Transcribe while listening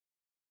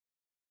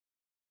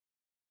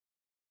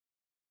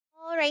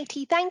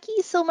Alrighty, thank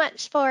you so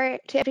much to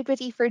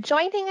everybody for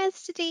joining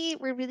us today.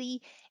 We're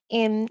really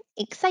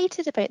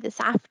excited about this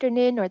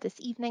afternoon or this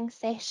evening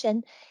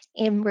session,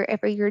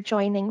 wherever you're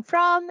joining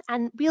from,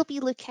 and we'll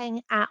be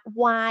looking at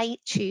why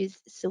choose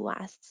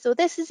SOAS. So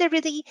this is a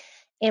really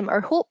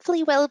or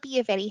hopefully will be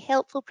a very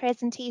helpful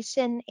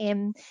presentation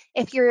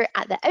if you're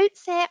at the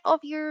outset of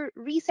your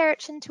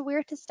research into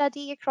where to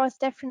study across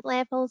different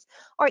levels,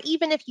 or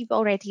even if you've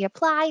already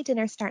applied and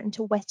are starting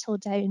to whittle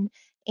down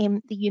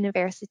the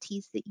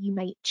universities that you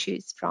might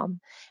choose from.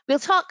 We'll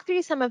talk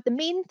through some of the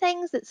main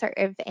things that sort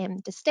of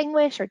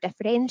distinguish or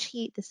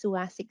differentiate the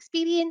SOAS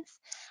experience,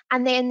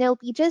 and then there'll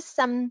be just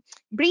some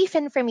brief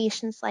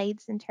information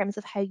slides in terms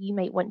of how you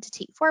might want to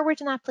take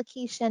forward an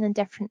application and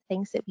different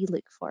things that we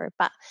look for.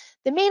 But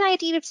the main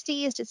idea of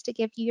today is just to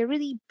give you a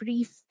really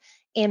brief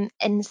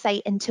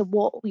insight into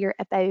what we're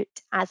about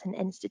as an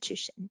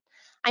institution.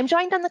 I'm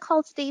joined on the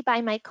call today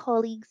by my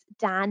colleagues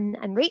Dan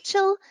and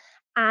Rachel,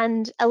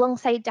 and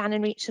alongside Dan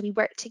and Rachel, we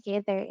work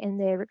together in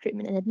the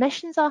recruitment and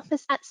admissions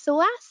office at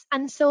SOAS.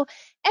 And so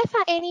if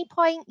at any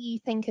point you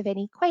think of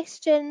any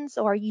questions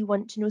or you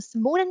want to know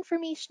some more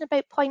information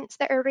about points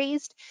that are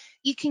raised,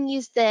 you can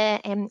use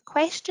the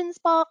questions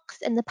box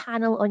in the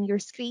panel on your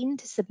screen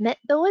to submit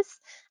those.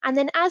 And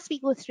then as we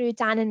go through,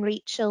 Dan and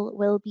Rachel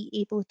will be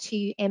able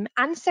to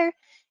answer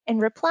and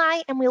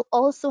reply, and we'll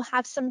also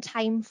have some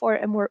time for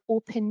a more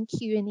open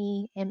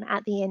Q&A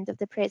at the end of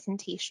the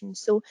presentation.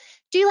 So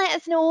do let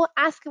us know,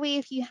 ask away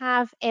if you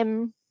have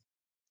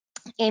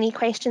any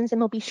questions,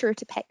 and we'll be sure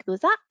to pick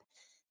those up.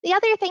 The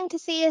other thing to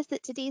say is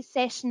that today's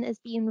session is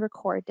being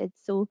recorded,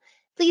 so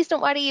please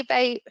don't worry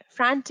about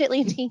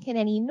frantically taking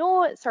any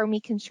notes or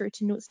making sure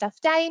to note stuff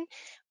down.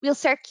 We'll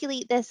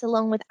circulate this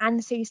along with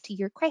answers to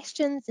your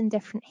questions and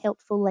different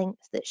helpful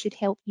links that should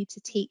help you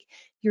to take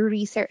your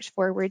research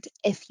forward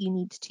if you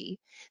need to.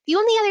 The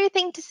only other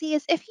thing to say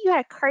is if you are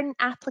a current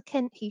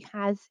applicant who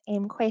has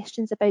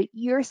questions about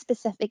your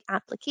specific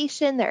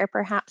application that are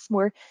perhaps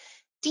more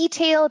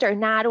detailed or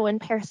narrow and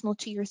personal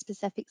to your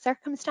specific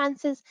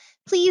circumstances,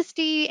 please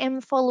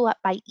do follow up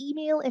by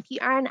email. If you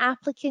are an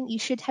applicant, you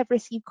should have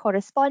received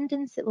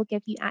correspondence that will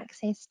give you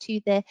access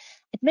to the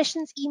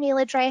admissions email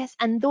address,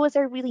 and those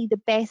are really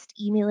the best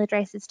email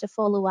addresses to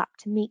follow up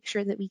to make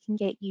sure that we can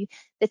get you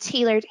the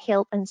tailored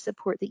help and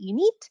support that you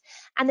need.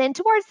 And then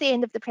towards the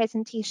end of the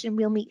presentation,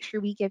 we'll make sure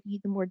we give you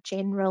the more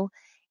general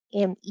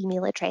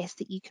email address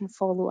that you can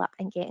follow up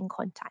and get in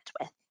contact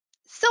with.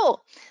 So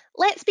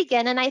let's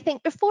begin. And I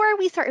think before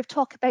we sort of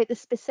talk about the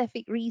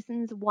specific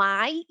reasons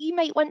why you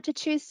might want to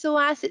choose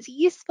SOAS, it's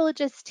useful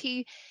just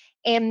to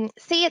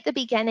say at the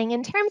beginning,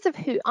 in terms of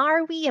who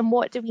are we and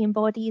what do we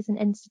embody as an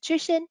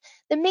institution,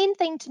 the main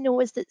thing to know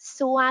is that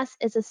SOAS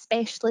is a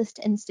specialist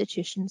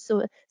institution.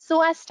 So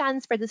SOAS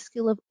stands for the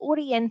School of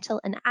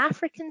Oriental and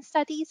African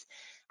Studies,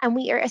 and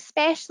we are a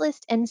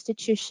specialist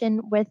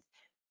institution with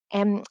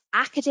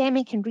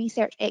academic and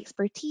research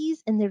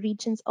expertise in the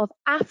regions of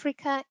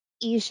Africa,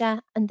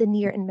 Asia, and the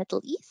Near and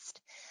Middle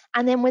East.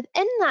 And then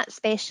within that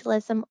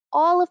specialism,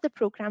 all of the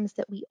programs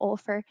that we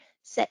offer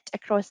sit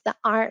across the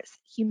arts,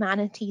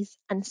 humanities,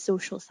 and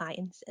social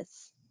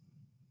sciences.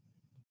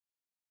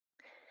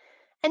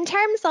 In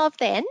terms of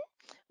then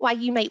why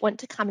you might want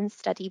to come and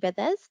study with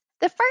us,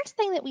 the first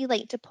thing that we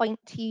like to point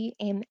to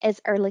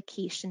is our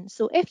location.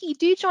 So if you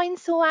do join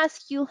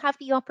SOAS, you'll have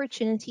the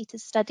opportunity to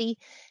study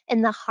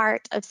in the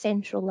heart of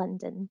central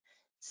London.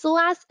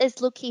 SOAS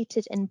is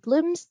located in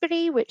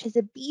Bloomsbury, which is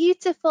a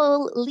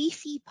beautiful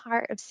leafy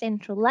part of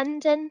central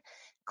London,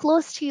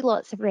 close to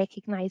lots of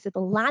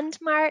recognisable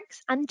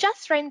landmarks, and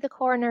just round the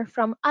corner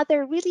from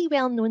other really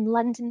well-known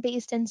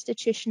London-based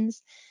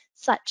institutions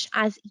such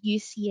as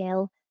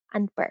UCL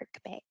and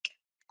Birkbeck.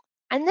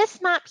 And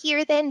this map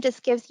here then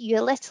just gives you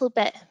a little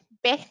bit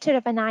better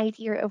of an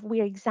idea of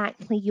where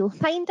exactly you'll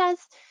find us.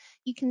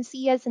 You can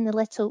see us in the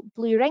little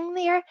blue ring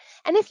there.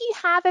 And if you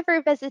have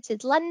ever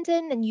visited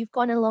London and you've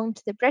gone along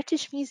to the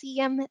British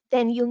Museum,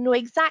 then you'll know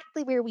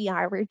exactly where we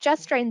are. We're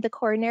just round the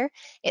corner.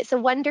 It's a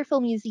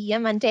wonderful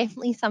museum and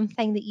definitely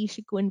something that you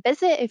should go and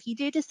visit if you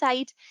do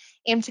decide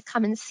to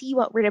come and see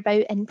what we're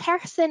about in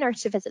person or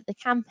to visit the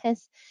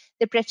campus.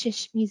 The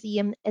British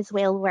Museum is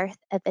well worth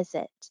a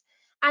visit.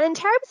 And in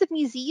terms of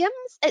museums,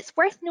 it's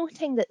worth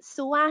noting that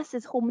SOAS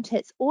is home to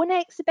its own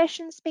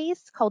exhibition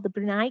space called the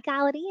Brunei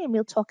Gallery, and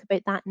we'll talk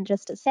about that in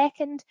just a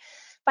second.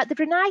 But the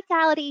Brunei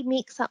Gallery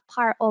makes up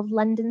part of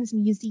London's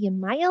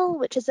Museum Mile,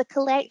 which is a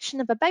collection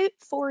of about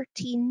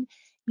 14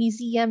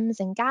 museums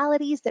and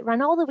galleries that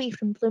run all the way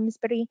from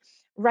Bloomsbury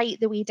right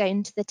the way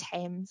down to the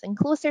Thames. And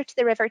closer to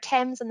the River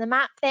Thames on the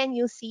map, then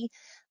you'll see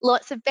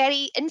lots of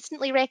very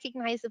instantly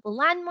recognisable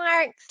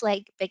landmarks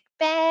like Big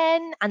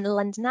Ben and the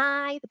London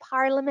Eye, the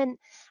Parliament,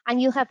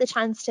 and you'll have the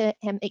chance to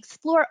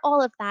explore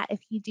all of that if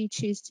you do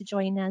choose to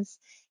join us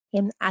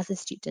as a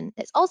student.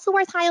 It's also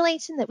worth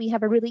highlighting that we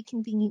have a really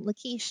convenient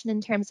location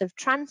in terms of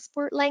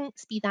transport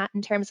links, be that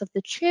in terms of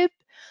the tube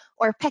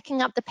or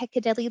picking up the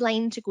Piccadilly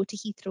line to go to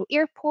Heathrow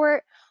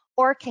Airport,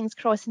 or King's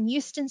Cross and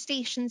Euston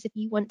stations if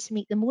you want to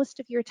make the most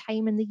of your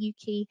time in the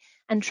UK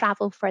and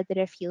travel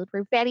further afield.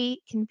 We're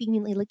very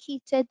conveniently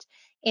located,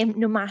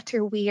 no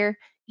matter where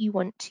you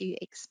want to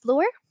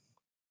explore.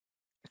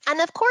 And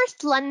of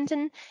course,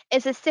 London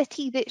is a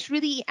city that's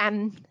really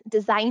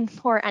designed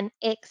for and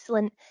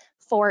excellent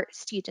for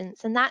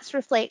students. And that's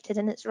reflected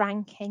in its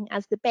ranking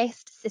as the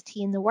best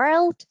city in the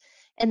world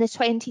in the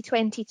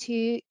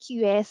 2022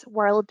 QS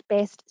World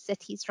Best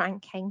Cities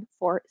ranking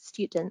for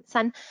students.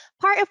 And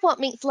part of what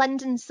makes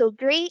London so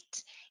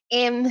great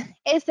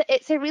is that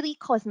it's a really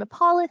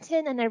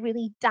cosmopolitan and a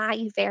really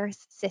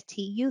diverse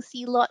city. You'll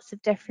see lots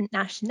of different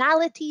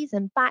nationalities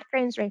and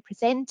backgrounds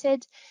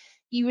represented.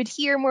 You would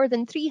hear more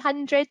than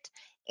 300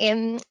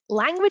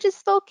 languages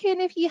spoken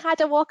if you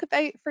had a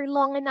walkabout for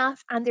long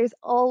enough, and there's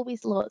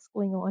always lots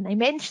going on. I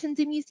mentioned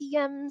the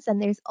museums,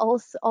 and there's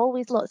also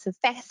always lots of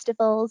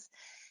festivals,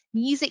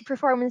 music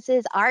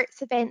performances,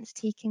 arts events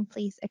taking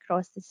place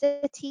across the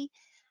city.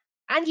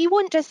 And you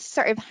won't just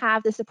sort of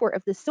have the support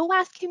of the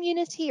SOAS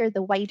community or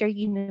the wider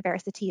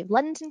University of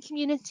London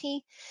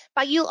community,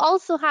 but you'll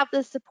also have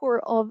the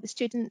support of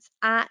students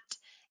at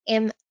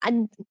a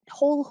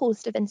whole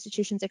host of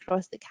institutions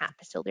across the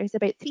capital. There's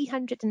about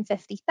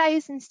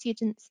 350,000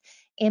 students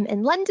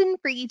in London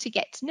for you to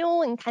get to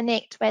know and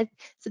connect with,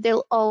 so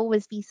there'll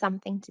always be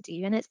something to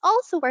do. And it's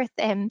also worth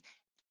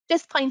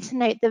just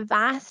pointing out the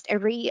vast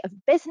array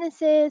of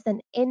businesses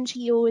and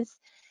NGOs,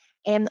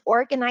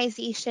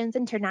 organisations,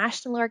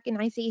 international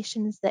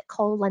organisations that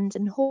call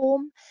London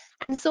home.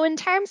 And so in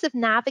terms of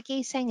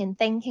navigating and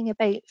thinking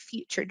about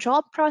future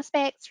job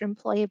prospects or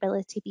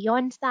employability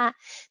beyond that,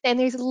 then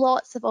there's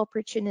lots of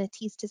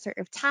opportunities to sort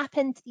of tap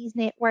into these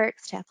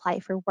networks, to apply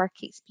for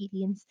work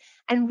experience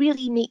and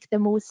really make the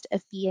most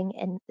of being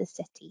in the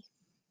city.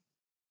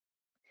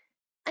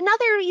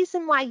 Another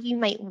reason why you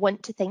might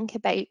want to think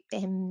about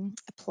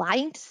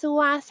applying to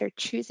SOAS or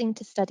choosing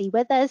to study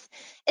with us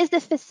is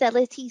the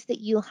facilities that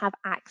you'll have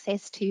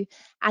access to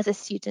as a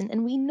student.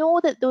 And we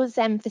know that those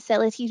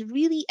facilities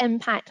really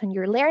impact on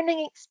your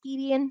learning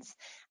experience.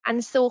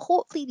 And so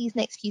hopefully these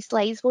next few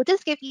slides will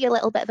just give you a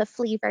little bit of a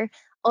flavour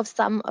of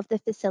some of the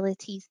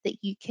facilities that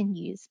you can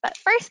use. But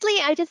firstly,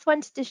 I just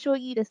wanted to show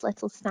you this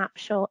little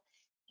snapshot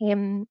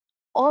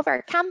of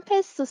our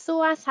campus. So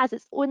SOAS has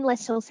its own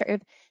little sort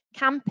of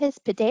campus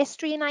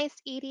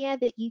pedestrianised area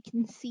that you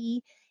can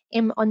see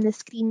on the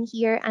screen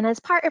here. And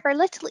as part of our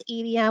little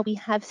area, we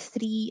have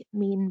three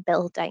main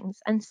buildings.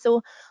 And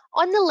so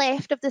on the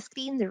left of the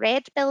screen, the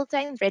red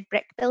building, the red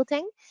brick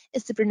building,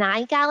 is the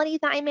Brunei Gallery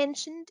that I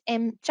mentioned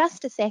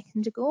just a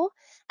second ago.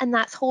 And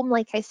that's home,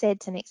 like I said,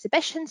 to an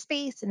exhibition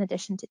space in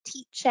addition to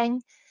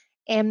teaching,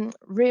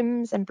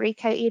 rooms and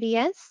breakout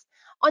areas.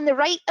 On the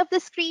right of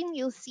the screen,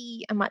 you'll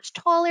see a much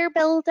taller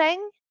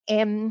building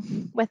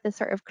with the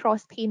sort of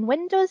cross pane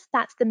windows.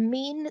 That's the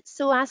main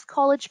SOAS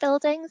college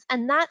buildings,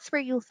 and that's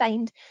where you'll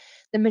find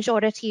the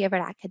majority of our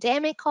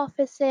academic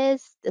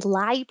offices, the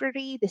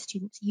library, the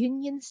students'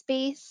 union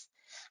space.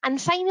 And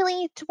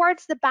finally,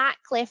 towards the back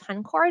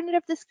left-hand corner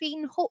of the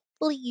screen,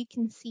 hopefully you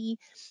can see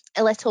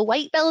a little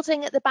white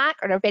building at the back,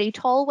 or a very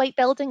tall white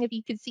building if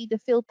you could see the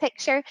full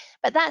picture,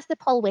 but that's the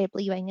Paul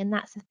Webley wing, and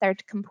that's the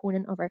third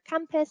component of our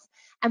campus.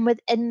 And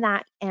within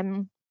that,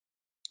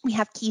 we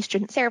have key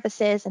student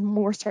services and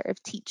more sort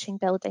of teaching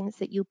buildings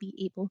that you'll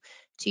be able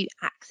to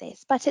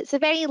access. But it's a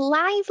very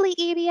lively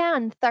area.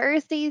 On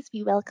Thursdays,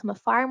 we welcome a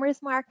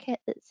farmers market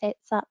that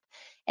sets up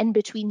in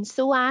between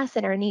SOAS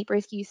and our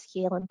neighbours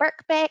UCL and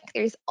Birkbeck.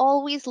 There's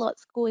always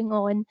lots going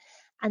on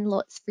and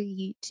lots for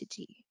you to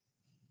do.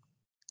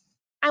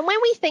 And when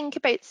we think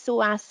about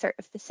SOAS sort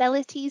of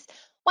facilities,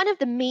 one of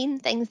the main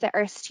things that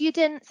our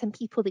students and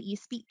people that you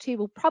speak to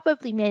will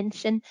probably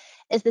mention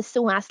is the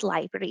SOAS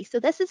library.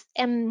 So this is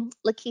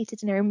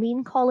located in our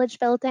main college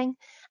building,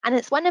 and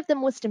it's one of the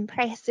most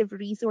impressive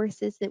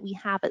resources that we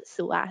have at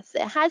SOAS.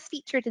 It has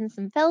featured in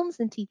some films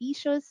and TV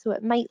shows, so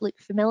it might look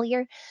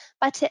familiar,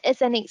 but it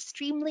is an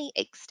extremely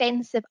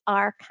extensive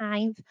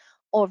archive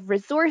of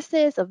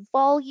resources, of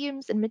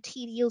volumes and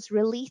materials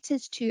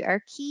related to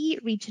our key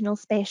regional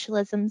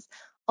specialisms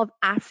of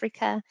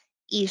Africa,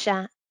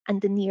 Asia, and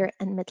the Near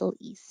and Middle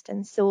East.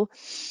 And so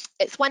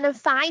it's one of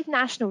 5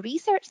 national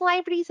research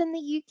libraries in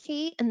the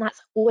UK, and that's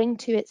owing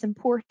to its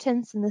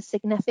importance and the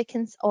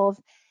significance of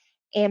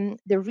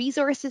the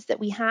resources that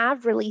we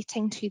have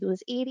relating to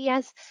those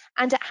areas.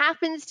 And it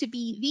happens to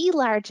be the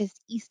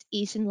largest East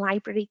Asian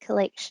library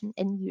collection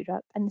in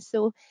Europe. And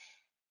so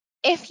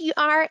if you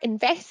are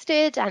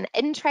invested and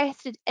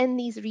interested in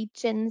these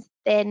regions,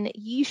 then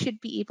you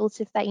should be able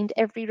to find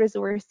every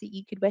resource that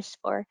you could wish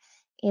for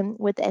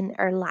within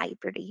our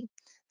library.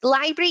 The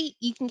library,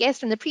 you can guess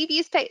from the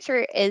previous picture,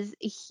 is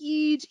a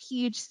huge,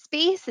 huge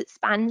space. It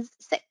spans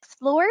 6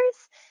 floors,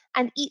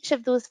 and each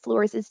of those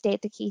floors is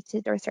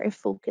dedicated or sort of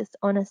focused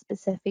on a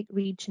specific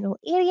regional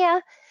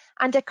area.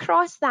 And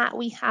across that,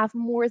 we have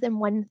more than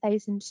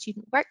 1,000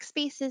 student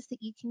workspaces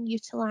that you can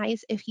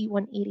utilise if you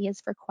want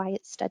areas for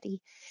quiet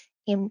study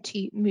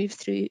to move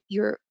through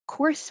your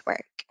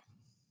coursework.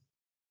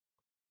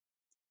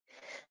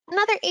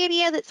 Another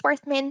area that's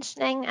worth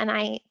mentioning, and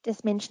I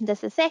just mentioned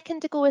this a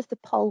second ago, is the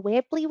Paul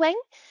Webley wing,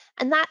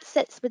 and that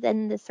sits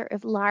within the sort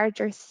of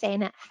larger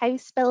Senate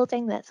House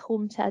building that's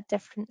home to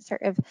different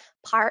sort of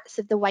parts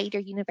of the wider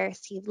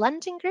University of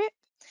London group.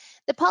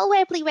 The Paul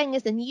Webley wing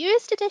is the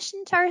newest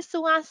addition to our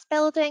SOAS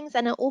buildings,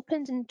 and it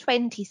opened in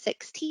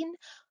 2016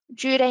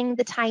 during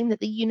the time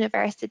that the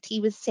university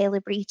was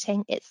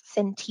celebrating its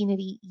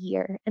centenary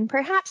year. And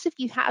perhaps if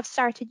you have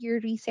started your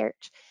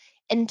research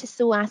into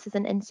SOAS as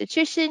an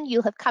institution,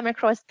 you'll have come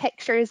across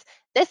pictures,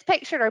 this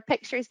picture or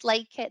pictures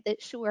like it,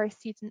 that show our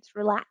students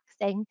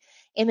relaxing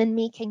and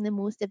making the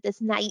most of this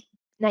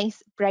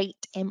nice,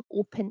 bright,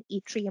 open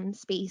atrium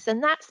space.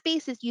 And that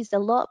space is used a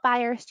lot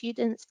by our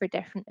students for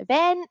different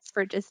events,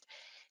 for just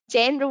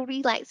general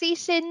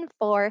relaxation,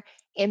 for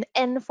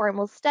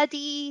informal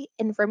study,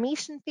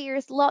 information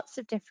fairs, lots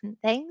of different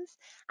things.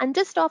 And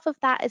just off of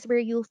that is where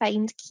you'll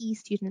find key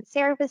student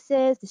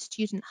services, the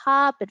student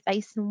hub,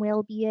 advice and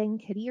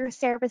wellbeing, career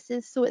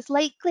services. So it's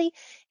likely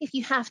if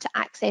you have to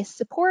access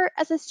support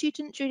as a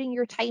student during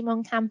your time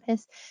on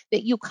campus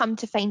that you'll come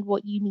to find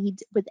what you need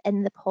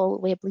within the Paul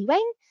Webley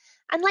wing.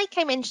 And like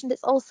I mentioned,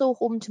 it's also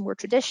home to more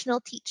traditional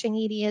teaching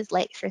areas,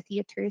 lecture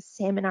theatres,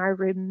 seminar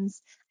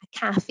rooms, a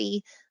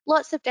cafe,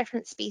 lots of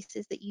different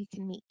spaces that you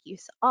can make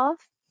use of.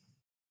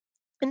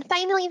 And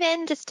finally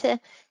then, just to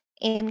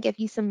give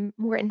you some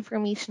more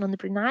information on the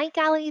Brunei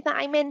Gallery that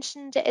I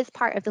mentioned, it is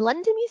part of the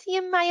London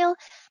Museum Mile,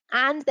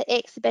 and the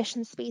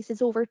exhibition space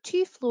is over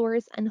 2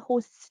 floors and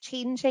hosts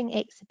changing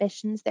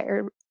exhibitions that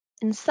are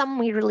in some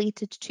way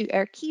related to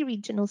our key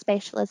regional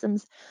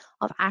specialisms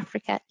of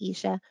Africa,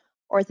 Asia,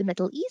 or the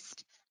Middle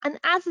East. And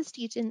as a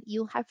student,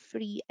 you'll have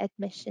free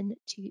admission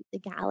to the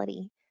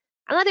gallery.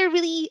 Another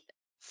really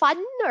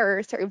fun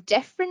or sort of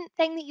different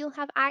thing that you'll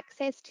have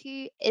access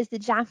to is the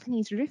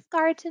Japanese roof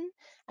garden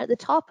at the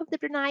top of the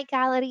Brunei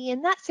Gallery,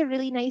 and that's a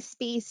really nice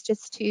space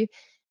just to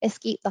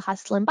escape the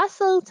hustle and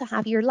bustle, to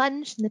have your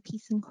lunch in the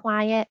peace and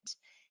quiet,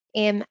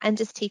 and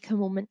just take a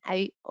moment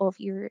out of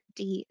your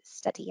day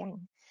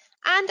studying.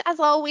 And as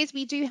always,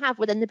 we do have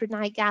within the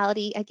Brunei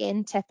Gallery,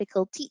 again,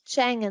 typical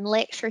teaching and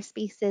lecture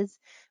spaces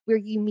where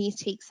you may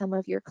take some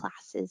of your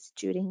classes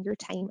during your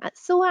time at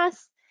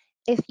SOAS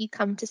if you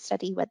come to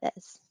study with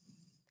us.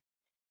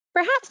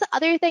 Perhaps the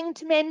other thing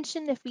to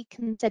mention, if we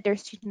consider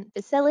student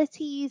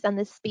facilities and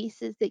the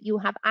spaces that you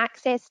have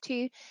access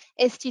to,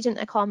 is student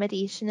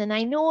accommodation. And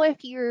I know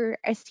if you're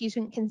a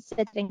student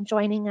considering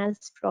joining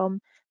us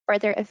from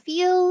further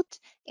afield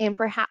and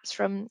perhaps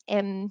from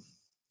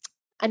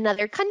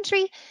another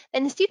country,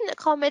 then student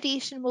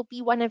accommodation will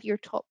be one of your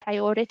top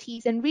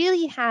priorities and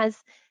really has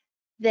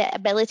the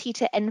ability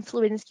to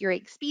influence your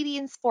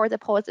experience for the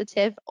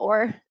positive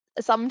or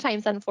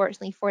sometimes,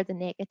 unfortunately, for the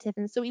negative.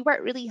 And so we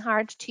work really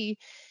hard to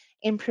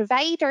and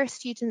provide our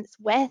students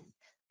with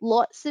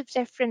lots of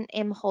different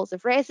halls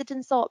of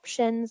residence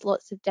options,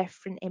 lots of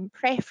different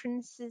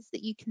preferences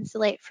that you can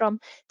select from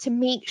to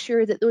make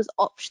sure that those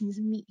options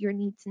meet your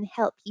needs and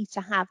help you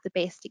to have the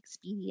best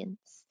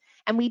experience.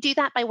 And we do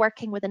that by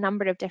working with a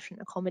number of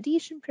different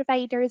accommodation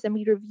providers, and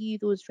we review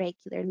those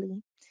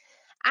regularly.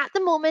 At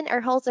the moment,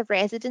 our halls of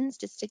residence,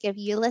 just to give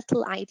you a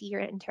little idea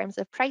in terms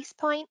of price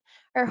point,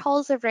 our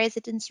halls of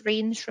residence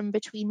range from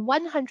between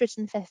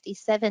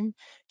 £157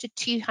 to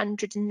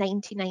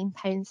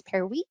 £299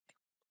 per week.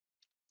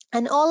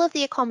 And all of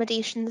the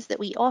accommodations that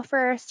we offer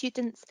our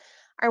students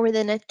are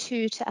within a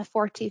 2 to a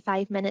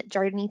 45-minute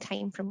journey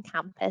time from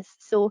campus.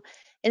 So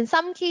in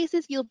some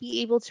cases, you'll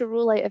be able to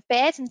roll out of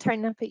bed and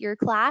turn up at your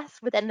class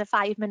within a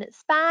 5-minute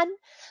span,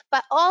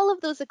 but all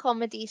of those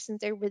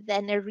accommodations are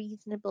within a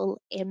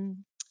reasonable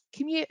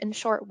commute and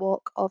short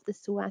walk of the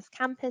SOAS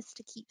campus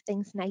to keep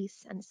things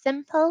nice and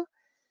simple.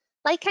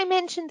 Like I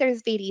mentioned,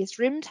 there's various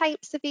room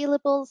types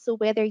available, so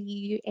whether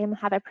you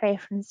have a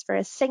preference for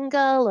a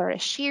single or a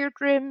shared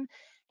room,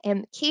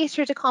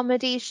 catered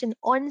accommodation,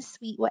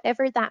 ensuite,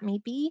 whatever that may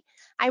be,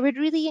 I would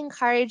really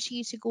encourage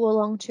you to go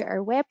along to our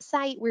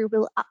website where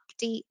we'll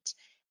update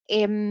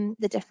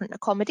the different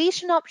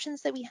accommodation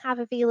options that we have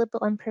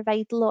available and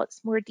provide lots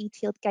more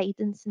detailed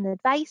guidance and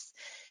advice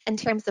in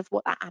terms of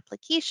what that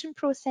application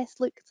process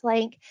looks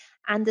like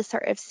and the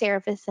sort of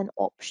service and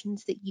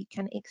options that you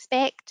can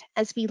expect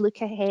as we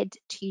look ahead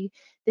to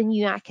the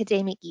new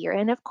academic year.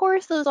 And of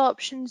course, those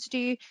options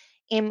do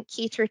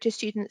cater to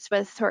students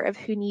with sort of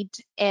who need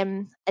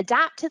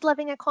adapted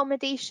living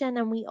accommodation,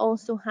 and we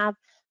also have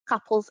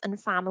couples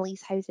and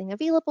families housing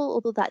available,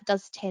 although that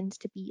does tend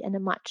to be in a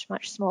much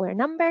smaller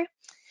number.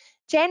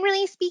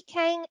 Generally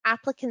speaking,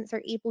 applicants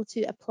are able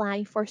to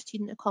apply for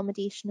student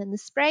accommodation in the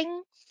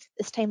spring.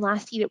 This time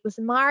last year it was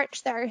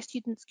March that our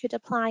students could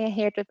apply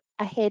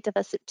ahead of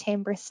a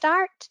September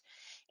start.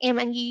 And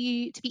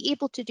to be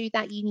able to do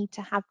that, you need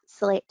to have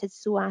selected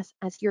SOAS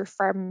as your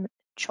firm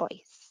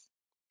choice.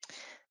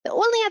 The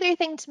only other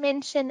thing to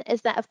mention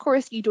is that, of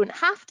course, you don't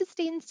have to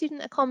stay in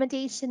student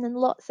accommodation, and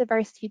lots of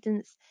our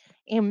students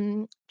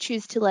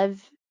choose to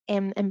live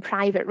and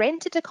private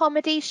rented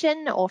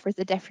accommodation. It offers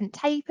a different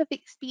type of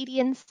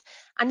experience.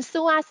 And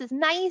SOAS is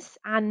nice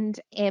and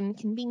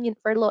convenient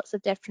for lots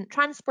of different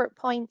transport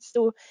points.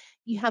 So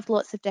you have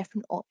lots of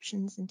different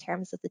options in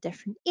terms of the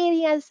different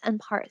areas and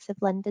parts of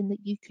London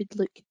that you could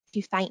look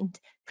to find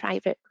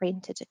private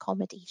rented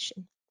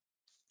accommodation.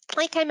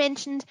 Like I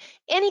mentioned,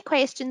 any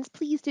questions,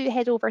 please do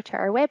head over to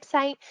our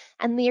website,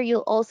 and there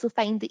you'll also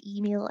find the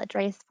email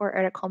address for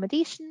our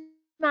accommodation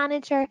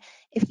manager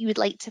if you would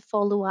like to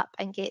follow up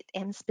and get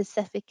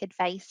specific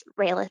advice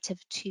relative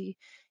to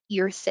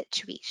your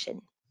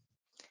situation.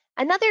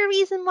 Another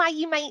reason why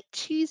you might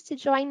choose to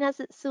join us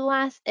at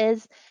SOAS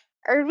is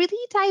our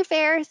really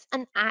diverse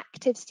and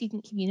active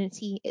student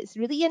community. It's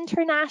really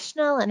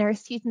international, and our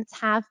students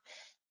have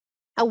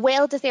a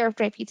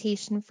well-deserved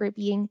reputation for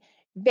being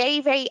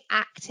very, very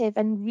active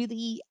and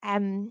really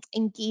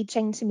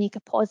engaging to make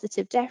a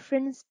positive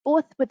difference,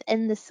 both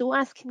within the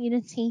SOAS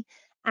community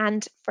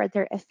and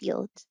further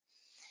afield.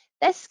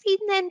 This screen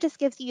then just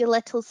gives you a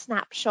little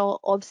snapshot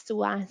of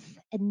SOAS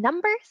in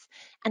numbers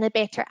and a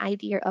better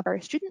idea of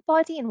our student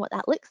body and what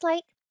that looks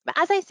like. But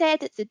as I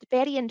said, it's a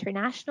very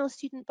international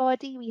student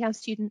body. We have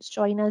students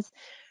join us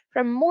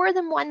from more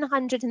than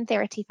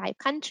 135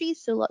 countries,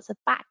 so lots of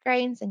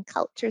backgrounds and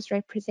cultures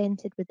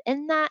represented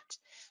within that.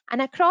 And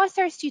across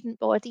our student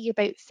body,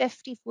 about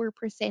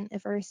 54%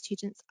 of our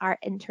students are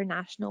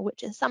international,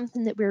 which is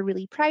something that we're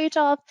really proud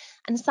of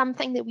and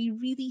something that we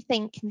really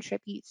think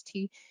contributes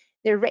to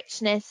the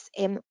richness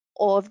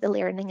of the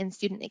learning and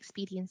student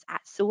experience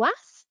at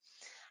SOAS.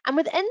 And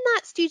within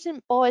that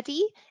student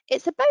body,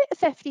 it's about a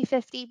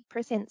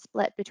 50-50%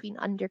 split between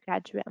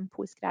undergraduate and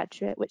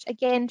postgraduate, which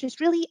again just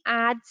really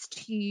adds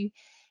to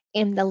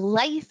the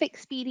life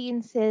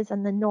experiences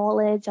and the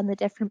knowledge and the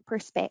different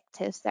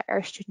perspectives that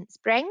our students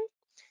bring.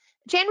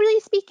 Generally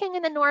speaking,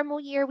 in a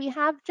normal year, we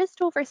have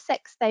just over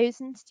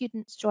 6,000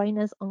 students join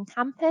us on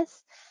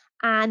campus,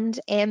 and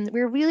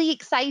we're really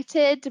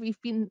excited.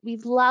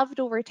 We've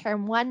loved over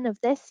term one of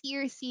this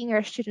year, seeing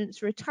our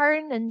students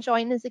return and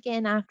join us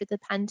again after the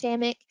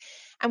pandemic,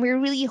 and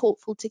we're really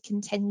hopeful to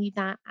continue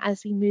that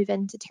as we move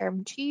into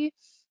term two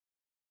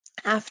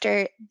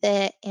after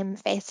the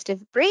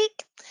festive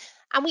break.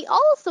 And we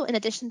also, in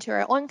addition to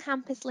our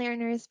on-campus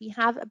learners, we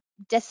have a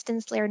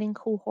distance learning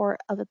cohort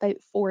of about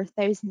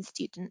 4,000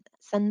 students.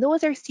 And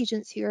those are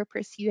students who are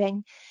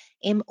pursuing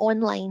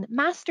online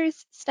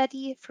master's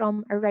study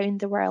from around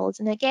the world.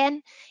 And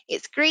again,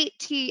 it's great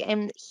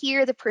to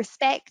hear the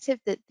perspective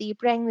that they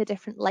bring, the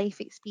different life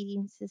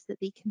experiences that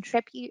they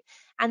contribute.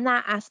 And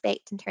that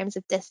aspect in terms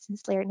of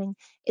distance learning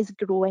is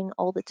growing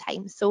all the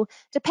time. So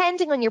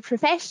depending on your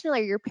professional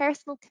or your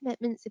personal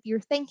commitments, if you're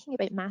thinking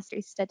about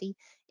master's study,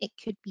 it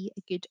could be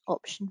a good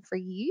option for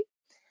you.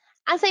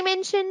 As I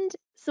mentioned,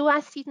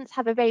 SOAS students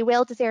have a very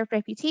well-deserved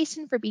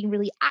reputation for being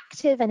really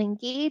active and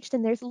engaged,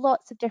 and there's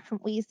lots of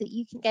different ways that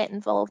you can get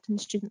involved in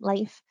student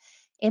life.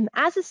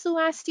 As a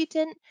SOAS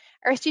student,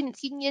 our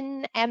Students'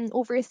 Union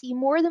oversee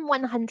more than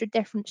 100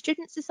 different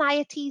student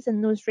societies,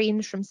 and those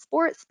range from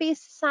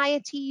sports-based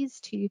societies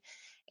to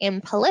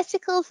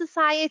political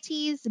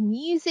societies,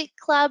 music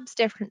clubs,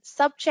 different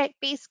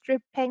subject-based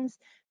groupings,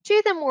 to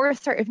the more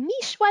sort of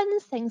niche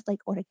ones, things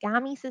like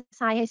Origami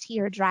Society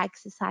or Drag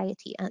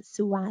Society at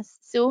SOAS.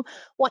 So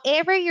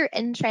whatever your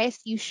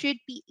interest, you should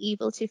be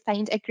able to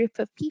find a group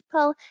of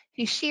people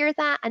who share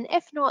that. And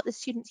if not, the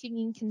Students'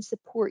 Union can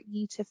support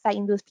you to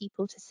find those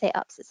people to set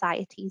up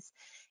societies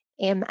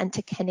and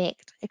to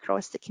connect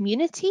across the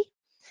community.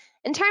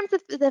 In terms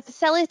of the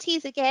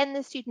facilities, again,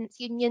 the Students'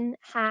 Union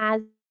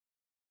has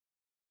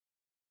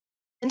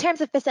In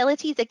terms of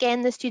facilities,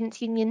 again, the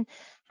Students' Union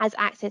has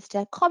access to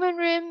a common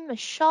room, a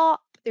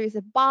shop, there's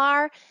a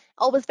bar,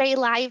 always very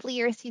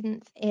lively. Our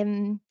students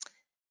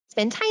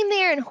spend time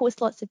there and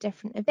host lots of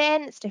different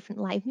events,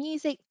 different live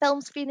music,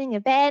 film screening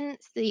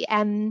events. The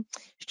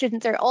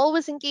students are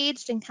always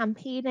engaged in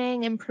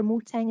campaigning and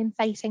promoting and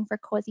fighting for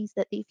causes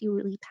that they feel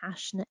really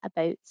passionate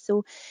about.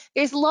 So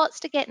there's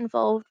lots to get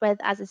involved with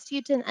as a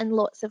student and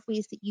lots of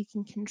ways that you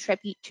can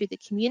contribute to the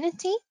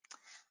community.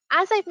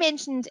 As I've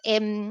mentioned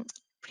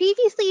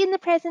previously in the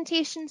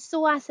presentation,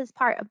 SOAS is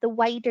part of the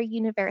wider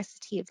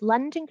University of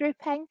London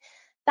grouping.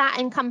 That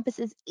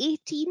encompasses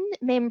 18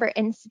 member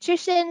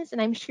institutions,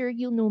 and I'm sure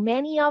you'll know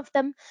many of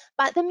them.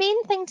 But the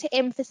main thing to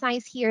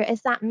emphasise here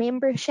is that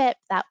membership,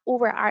 that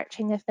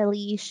overarching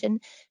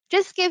affiliation,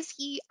 just gives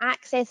you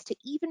access to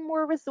even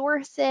more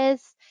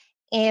resources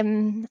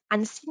and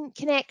student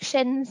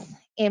connections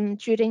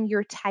during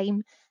your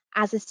time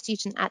as a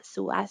student at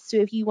SOAS. So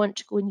if you want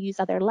to go and use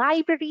other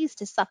libraries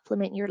to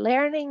supplement your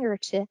learning or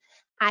to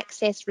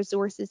access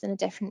resources in a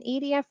different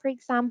area, for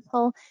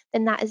example,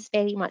 then that is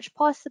very much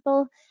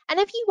possible. And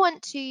if you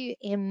want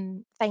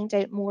to find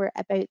out more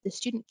about the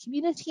student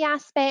community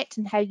aspect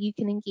and how you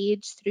can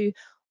engage through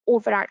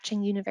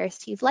overarching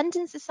University of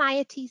London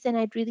societies, then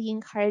I'd really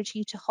encourage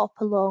you to hop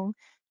along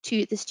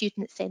to the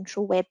Student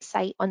Central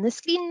website on the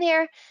screen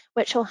there,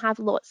 which will have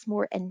lots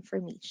more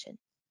information.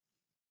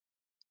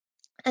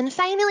 And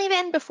finally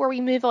then, before we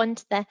move on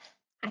to the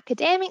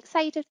academic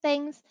side of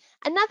things.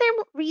 Another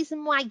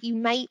reason why you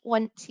might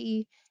want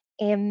to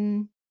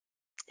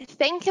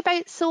think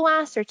about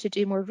SOAS or to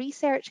do more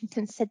research and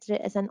consider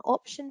it as an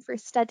option for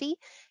study.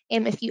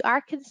 If you are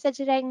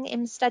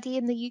considering study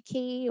in the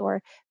UK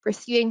or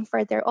pursuing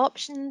further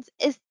options,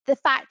 is the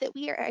fact that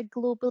we are a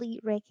globally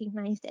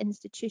recognised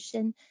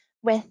institution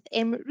with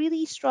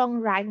really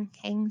strong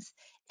rankings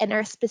in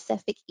our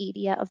specific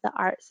area of the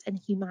arts and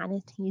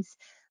humanities.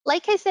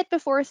 Like I said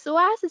before,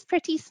 SOAS is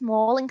pretty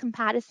small in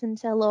comparison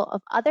to a lot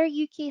of other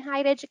UK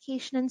higher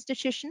education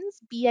institutions,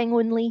 being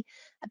only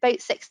about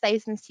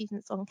 6,000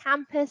 students on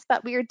campus,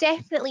 but we are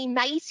definitely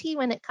mighty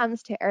when it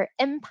comes to our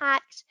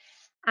impact.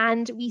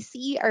 And we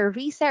see our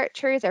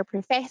researchers, our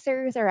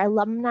professors, our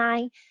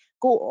alumni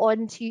go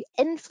on to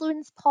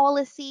influence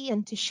policy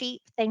and to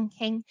shape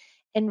thinking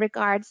in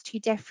regards to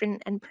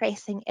different and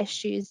pressing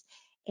issues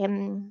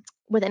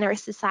within our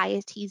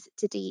societies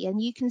today.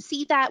 And you can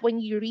see that when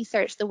you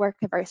research the work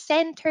of our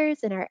centres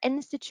and our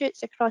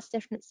institutes across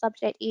different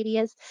subject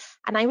areas.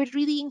 And I would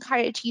really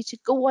encourage you to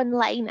go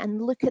online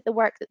and look at the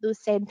work that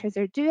those centres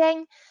are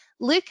doing.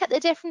 Look at the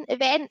different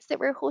events that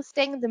we're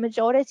hosting. The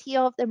majority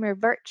of them are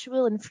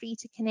virtual and free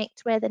to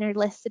connect with and are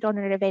listed on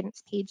our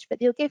events page, but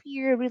they'll give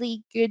you a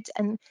really good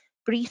and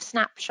brief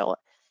snapshot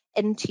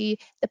into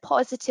the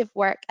positive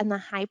work and the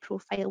high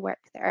profile work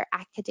that our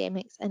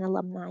academics and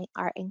alumni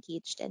are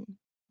engaged in.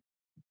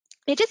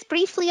 I just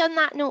briefly on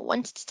that note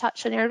wanted to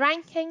touch on our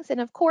rankings, and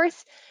of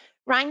course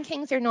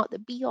rankings are not the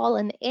be all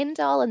and end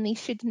all, and they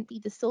shouldn't be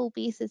the sole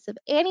basis of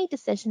any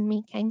decision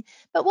making,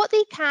 but what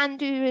they can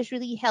do is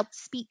really help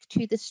speak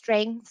to the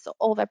strengths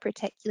of a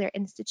particular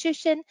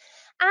institution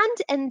and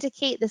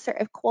indicate the sort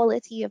of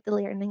quality of the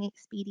learning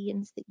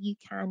experience that you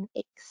can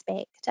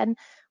expect. And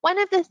one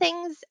of the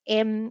things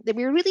that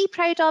we're really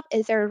proud of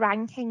is our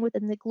ranking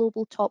within the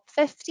global top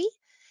 50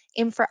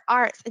 for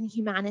arts and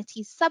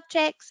humanities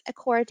subjects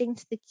according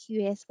to the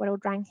QS World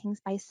Rankings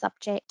by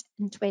Subject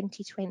in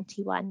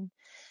 2021.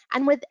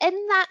 And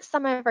within that,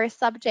 some of our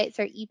subjects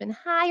are even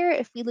higher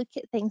if we look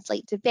at things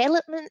like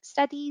development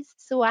studies.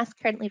 SOAS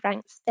currently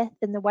ranks 5th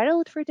in the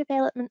world for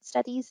development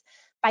studies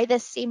by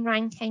this same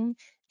ranking,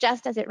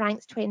 just as it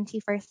ranks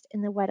 21st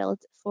in the world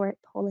for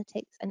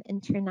politics and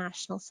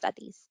international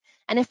studies.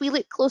 And if we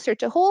look closer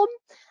to home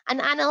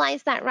and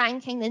analyse that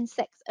ranking, then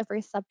 6 of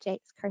our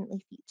subjects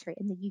currently feature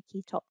in the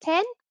UK top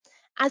 10,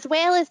 as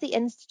well as the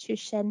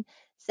institution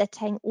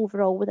sitting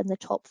overall within the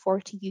top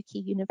 40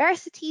 UK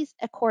universities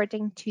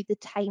according to the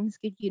Times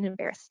Good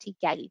University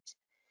Guide.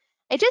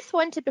 I just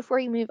wanted, before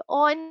we move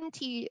on,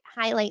 to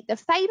highlight the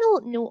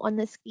final note on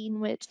the screen,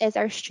 which is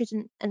our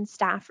student and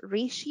staff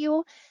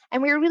ratio.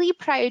 And we're really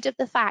proud of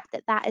the fact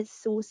that that is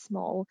so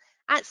small.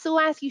 At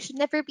SOAS, you should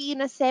never be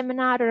in a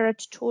seminar or a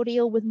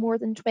tutorial with more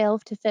than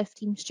 12 to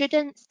 15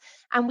 students.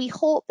 And we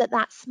hope that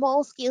that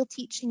small scale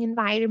teaching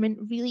environment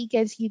really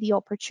gives you the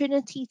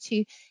opportunity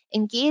to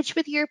engage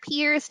with your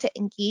peers, to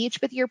engage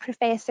with your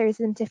professors,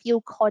 and to feel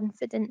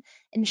confident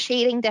in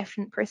sharing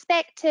different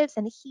perspectives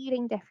and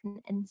hearing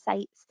different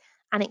insights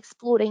and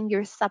exploring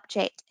your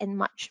subject in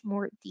much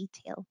more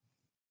detail.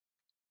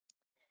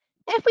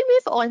 If we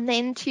move on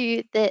then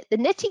to the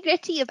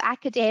nitty-gritty of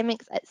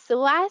academics at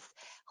SOAS,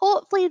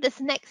 hopefully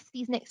these next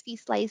few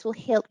slides will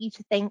help you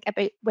to think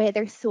about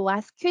whether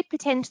SOAS could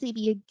potentially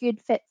be a good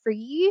fit for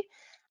you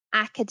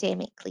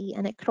academically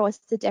and across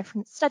the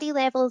different study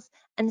levels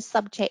and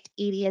subject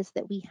areas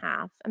that we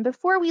have. And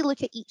before we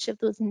look at each of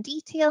those in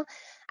detail,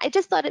 I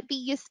just thought it'd be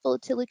useful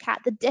to look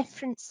at the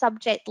different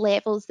subject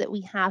levels that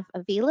we have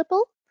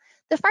available.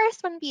 The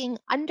first one being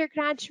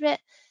undergraduate,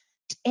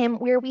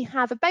 where we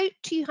have about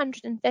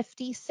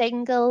 250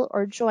 single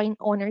or joint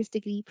honours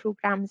degree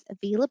programmes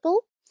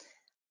available.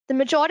 The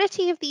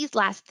majority of these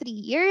last 3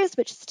 years,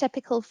 which is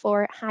typical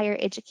for higher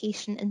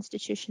education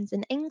institutions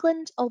in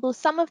England, although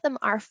some of them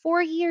are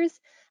 4 years,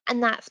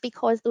 and that's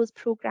because those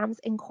programmes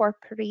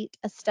incorporate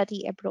a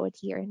study abroad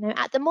year. Now,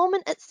 at the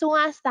moment at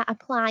SOAS, that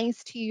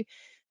applies to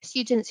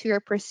students who are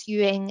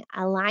pursuing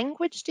a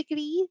language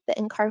degree that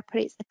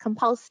incorporates a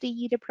compulsory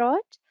year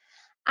abroad,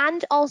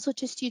 and also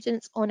to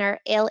students on our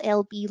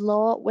LLB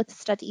law with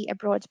study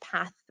abroad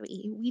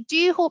pathway. We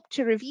do hope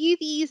to review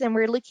these, and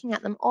we're looking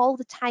at them all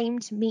the time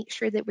to make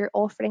sure that we're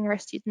offering our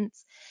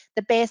students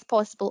the best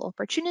possible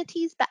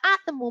opportunities. But at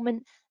the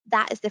moment,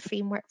 that is the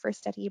framework for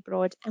study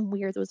abroad and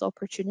where those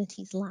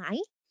opportunities lie.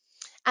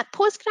 At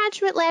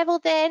postgraduate level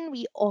then,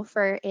 we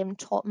offer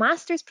top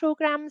master's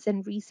programmes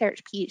and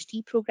research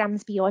PhD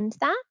programmes beyond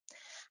that.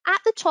 At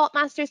the top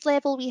master's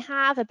level, we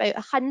have about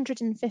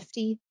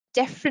 150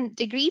 different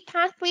degree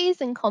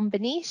pathways and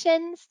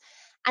combinations,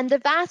 and the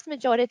vast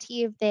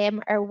majority of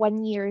them are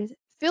 1 year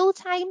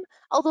full-time,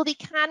 although they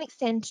can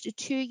extend to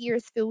 2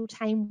 years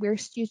full-time where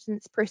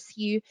students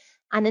pursue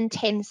an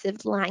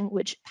intensive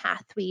language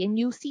pathway. And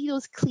you'll see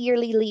those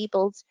clearly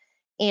labelled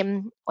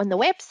on the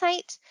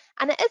website.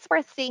 And it is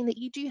worth saying that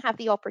you do have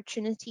the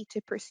opportunity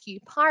to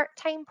pursue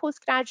part-time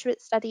postgraduate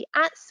study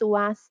at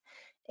SOAS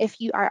if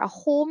you are a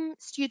home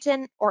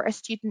student or a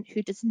student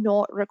who does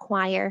not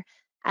require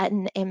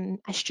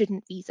a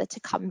student visa to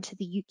come to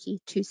the UK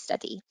to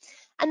study.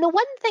 And the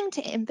one thing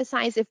to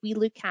emphasise, if we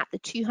look at the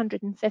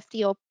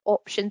 250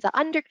 options at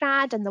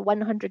undergrad and the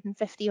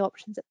 150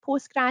 options at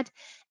postgrad,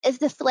 is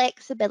the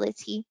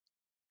flexibility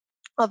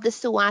of the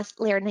SOAS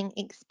learning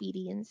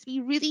experience.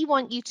 We really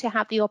want you to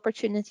have the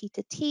opportunity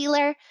to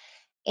tailor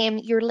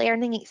your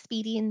learning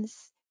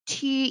experience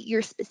to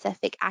your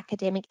specific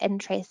academic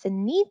interests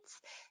and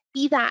needs,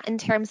 be that in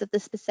terms of the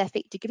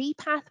specific degree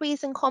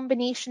pathways and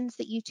combinations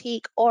that you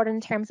take, or in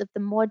terms of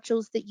the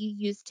modules that you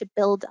use to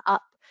build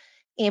up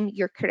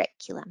your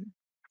curriculum.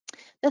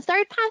 The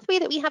third pathway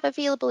that we have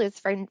available is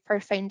for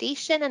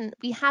foundation, and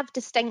we have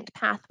distinct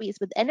pathways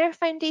within our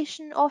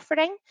foundation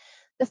offering.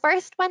 The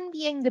first one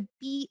being the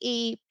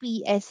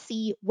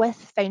BA/BSc with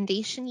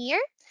foundation year.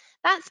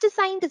 That's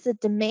designed as a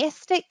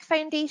domestic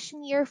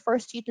foundation year for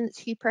students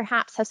who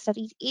perhaps have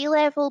studied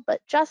A-level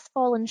but just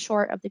fallen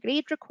short of the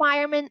grade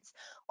requirements,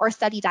 or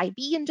studied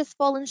IB and just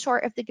fallen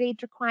short of the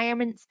grade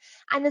requirements,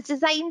 and is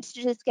designed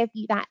to just give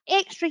you that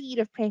extra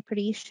year of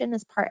preparation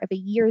as part of a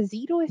year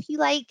zero, if you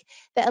like,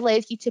 that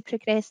allows you to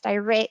progress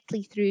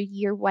directly through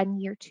year 1,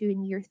 year 2,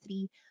 and year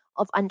 3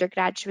 of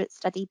undergraduate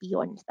study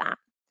beyond that.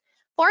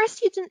 For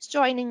students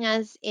joining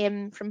us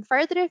from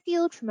further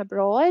afield, from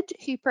abroad,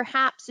 who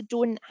perhaps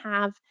don't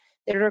have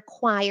the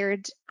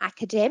required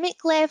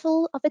academic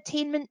level of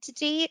attainment to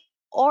date,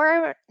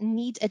 or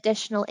need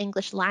additional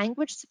English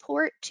language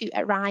support to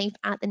arrive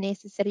at the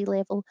necessary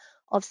level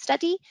of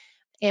study,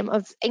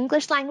 of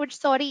English language,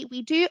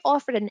 we do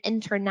offer an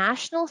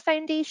international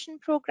foundation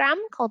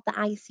programme called the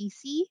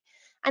ICC.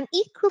 And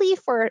equally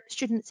for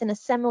students in a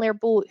similar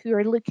boat who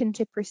are looking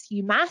to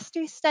pursue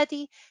master's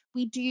study,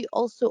 we do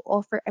also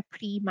offer a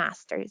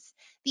pre-masters.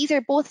 These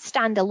are both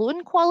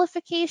standalone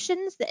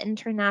qualifications, the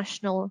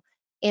international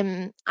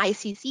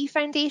ICC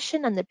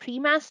foundation and the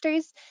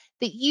pre-masters,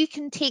 that you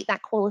can take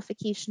that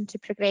qualification to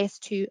progress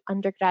to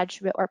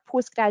undergraduate or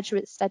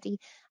postgraduate study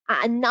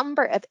at a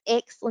number of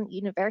excellent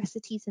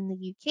universities in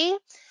the UK,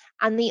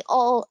 and they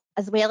all,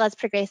 as well as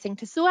progressing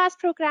to SOAS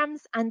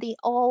programs, and they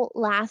all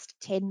last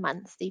 10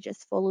 months. They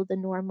just follow the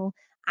normal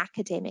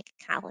academic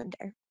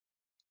calendar.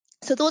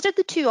 So those are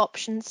the two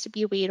options to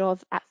be aware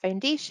of at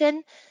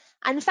foundation.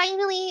 And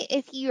finally,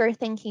 if you are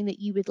thinking that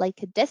you would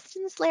like a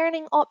distance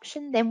learning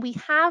option, then we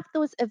have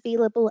those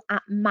available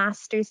at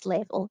master's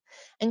level.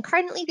 And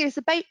currently there's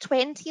about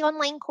 20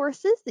 online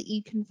courses that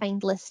you can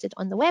find listed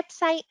on the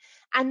website,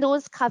 and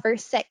those cover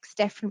 6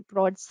 different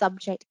broad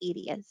subject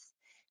areas.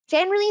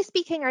 Generally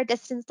speaking, our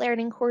distance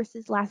learning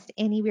courses last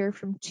anywhere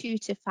from 2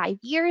 to 5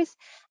 years,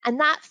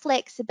 and that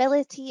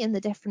flexibility in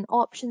the different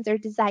options are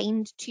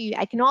designed to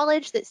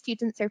acknowledge that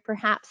students are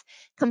perhaps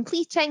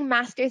completing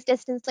master's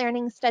distance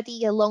learning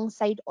study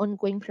alongside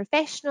ongoing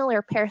professional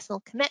or personal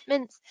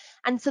commitments,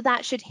 and so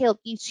that should help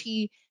you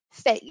to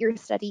fit your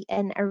study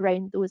in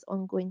around those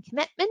ongoing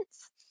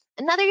commitments.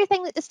 Another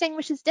thing that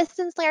distinguishes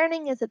distance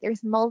learning is that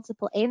there's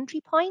multiple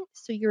entry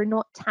points, so you're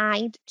not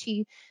tied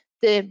to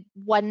the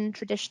one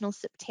traditional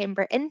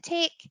September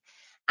intake.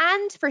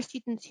 And for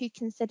students who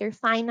consider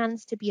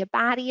finance to be a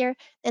barrier,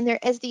 then there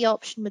is the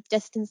option with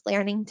distance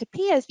learning to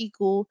pay as you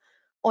go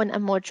on a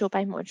module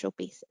by module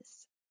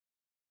basis.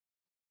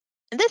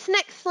 And this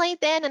next slide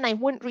then, and I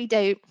won't read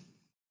out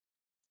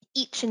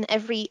each and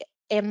every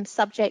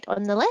subject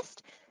on the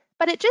list,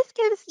 but it just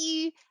gives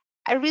you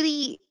a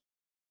really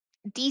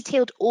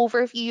detailed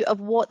overview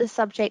of what the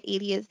subject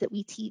areas that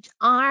we teach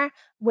are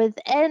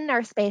within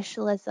our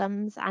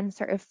specialisms and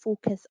sort of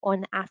focus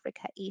on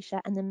Africa,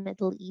 Asia, and the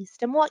Middle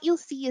East. And what you'll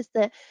see is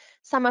that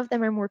some of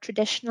them are more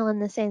traditional in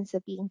the sense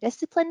of being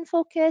discipline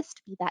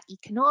focused, be that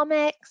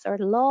economics or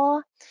law,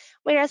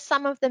 whereas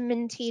some of them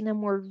maintain a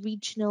more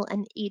regional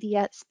and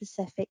area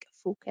specific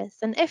focus.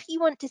 And if you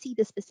want to see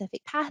the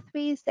specific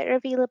pathways that are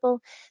available,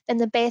 then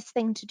the best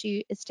thing to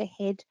do is to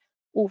head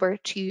over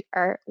to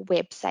our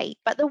website.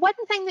 But the one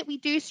thing that we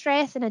do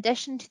stress, in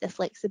addition to the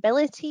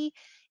flexibility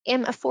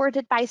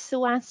afforded by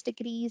SOAS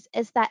degrees,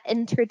 is that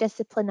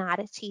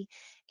interdisciplinarity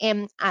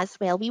as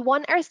well. We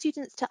want our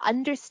students to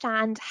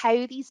understand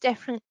how these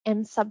different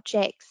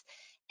subjects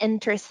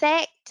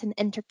intersect and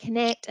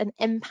interconnect and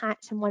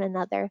impact on one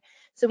another.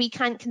 So we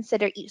can't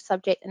consider each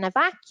subject in a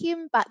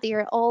vacuum, but they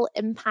are all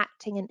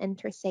impacting and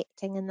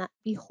intersecting, and that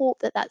we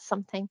hope that that's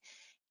something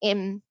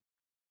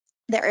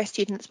that our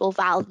students will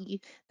value,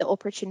 the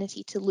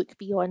opportunity to look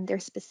beyond their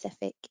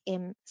specific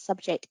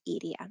subject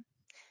area.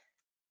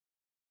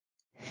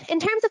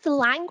 In terms of the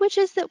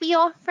languages that we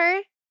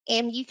offer,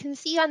 you can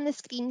see on the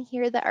screen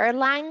here that our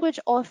language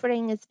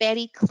offering is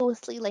very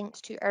closely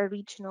linked to our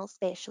regional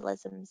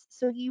specialisms.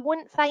 So you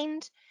won't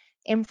find,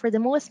 for the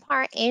most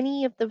part,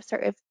 any of the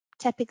sort of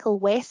typical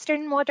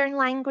Western modern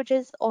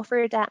languages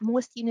offered at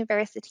most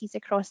universities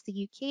across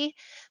the UK,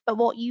 but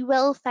what you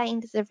will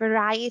find is a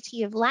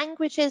variety of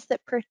languages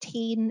that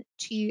pertain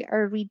to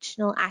our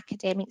regional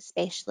academic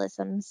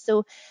specialisms.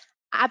 So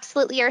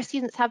Absolutely, our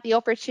students have the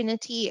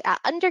opportunity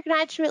at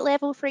undergraduate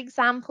level, for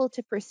example,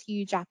 to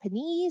pursue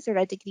Japanese or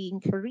a degree in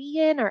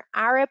Korean or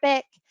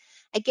Arabic.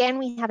 Again,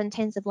 we have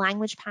intensive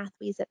language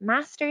pathways at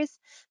masters,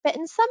 but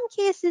in some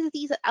cases,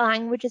 these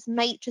languages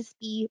might just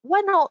be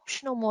one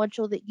optional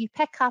module that you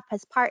pick up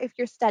as part of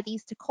your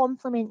studies to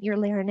complement your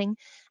learning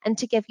and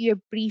to give you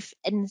a brief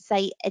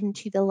insight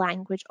into the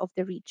language of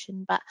the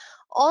region. But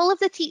all of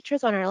the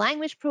teachers on our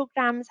language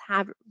programs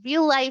have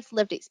real life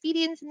lived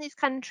experience in these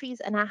countries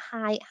and a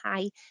high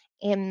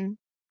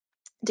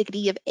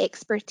degree of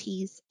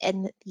expertise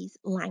in these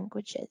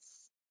languages.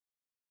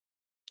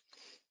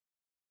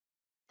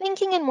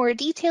 Thinking in more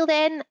detail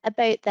then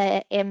about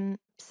the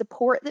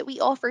support that we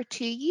offer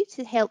to you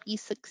to help you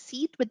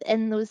succeed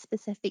within those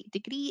specific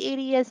degree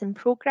areas and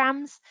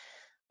programs.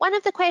 One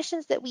of the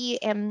questions that we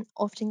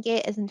often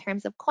get is in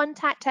terms of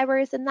contact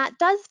hours, and that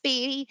does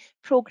vary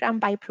program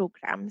by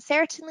program.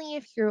 Certainly,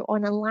 if you're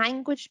on a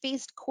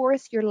language-based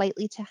course, you're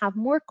likely to have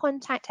more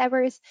contact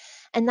hours,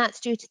 and that's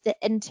due to the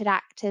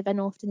interactive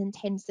and often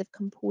intensive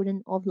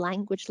component of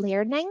language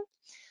learning.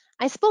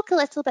 I spoke a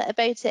little bit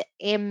about it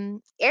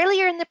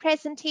earlier in the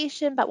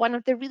presentation, but one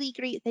of the really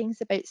great things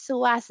about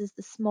SOAS is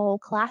the small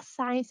class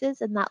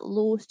sizes and that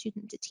low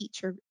student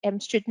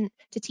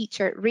to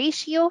teacher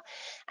ratio.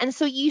 And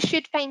so you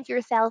should find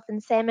yourself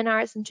in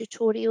seminars and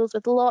tutorials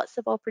with lots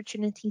of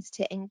opportunities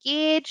to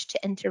engage, to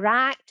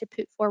interact, to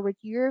put forward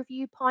your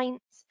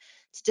viewpoints,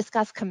 to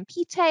discuss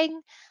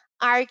competing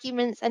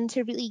arguments, and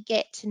to really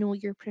get to know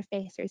your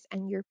professors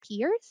and your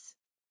peers.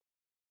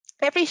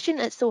 Every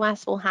student at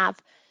SOAS will have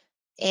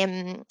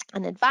an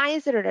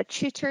advisor or a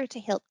tutor to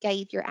help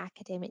guide your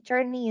academic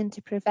journey and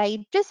to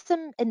provide just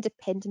some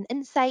independent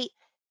insight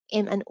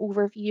and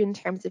overview in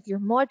terms of your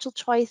module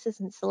choices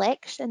and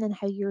selection and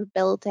how you're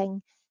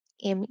building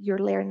your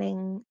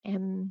learning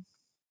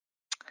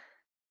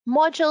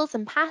modules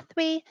and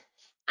pathway.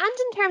 And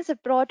in terms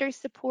of broader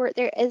support,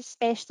 there is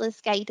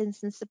specialist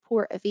guidance and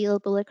support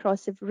available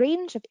across a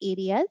range of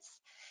areas.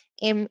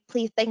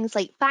 Things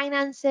like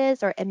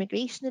finances or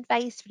immigration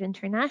advice for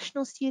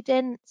international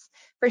students.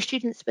 For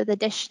students with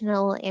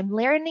additional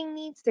learning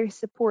needs, there's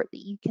support that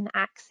you can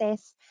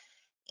access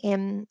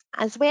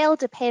as well,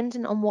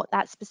 depending on what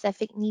that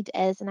specific need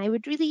is. And I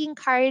would really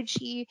encourage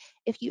you,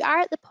 if you are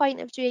at the point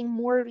of doing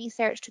more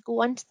research, to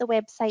go onto the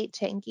website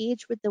to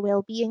engage with the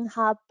Wellbeing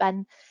Hub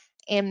and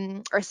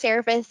or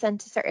service and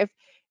to sort of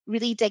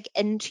really dig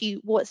into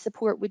what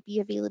support would be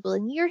available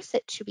in your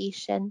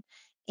situation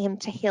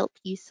to help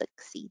you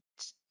succeed.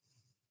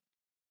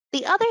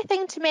 The other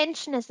thing to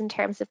mention is in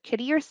terms of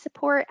career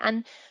support,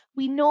 and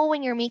we know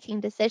when you're making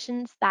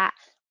decisions that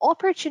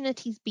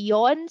opportunities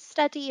beyond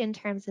study in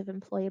terms of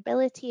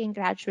employability and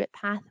graduate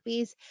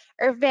pathways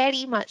are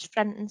very much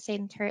front and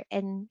centre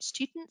in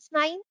students'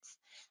 minds.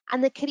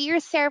 And the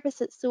career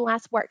service at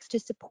SOAS works to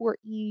support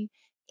you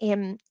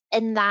in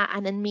that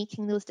and in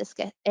making those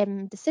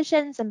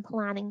decisions and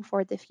planning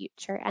for the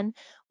future. And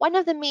one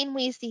of the main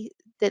ways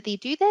that they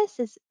do this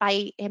is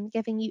by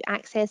giving you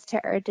access to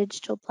our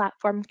digital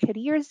platform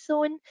Careers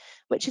Zone,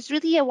 which is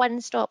really a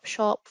one-stop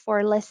shop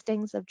for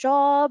listings of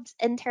jobs,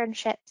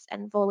 internships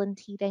and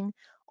volunteering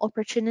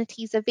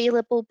opportunities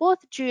available both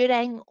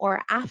during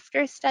or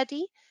after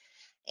study.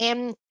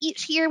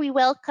 Each year we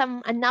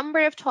welcome a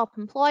number of top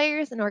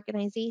employers and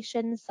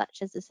organisations such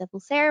as the Civil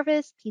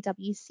Service,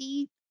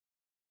 PwC,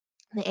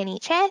 the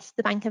NHS,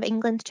 the Bank of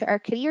England, to our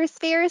careers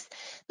fairs.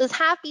 Those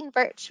have been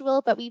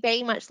virtual, but we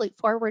very much look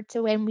forward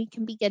to when we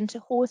can begin to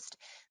host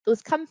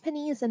those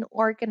companies and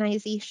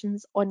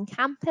organisations on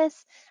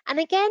campus. And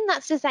again,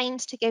 that's designed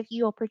to give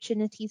you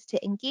opportunities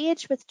to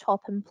engage with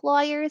top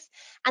employers.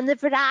 And the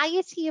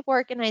variety of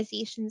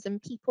organisations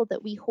and people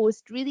that we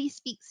host really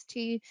speaks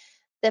to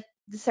the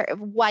sort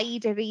of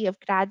wide array of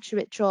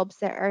graduate jobs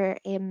that our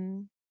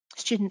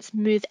students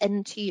move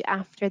into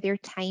after their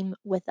time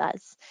with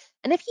us.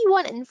 And if you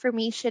want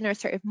information or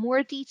sort of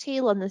more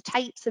detail on the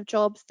types of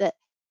jobs that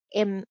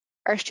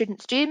our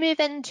students do move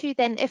into,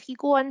 then if you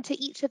go on to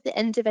each of the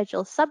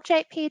individual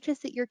subject pages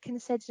that you're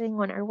considering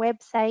on our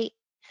website,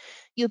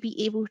 you'll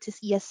be able to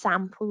see a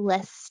sample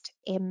list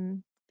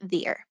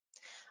there.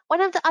 One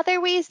of the other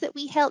ways that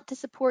we help to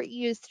support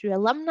you is through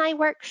alumni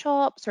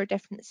workshops or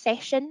different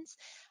sessions.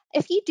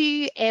 If you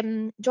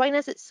do join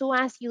us at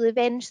SOAS, you'll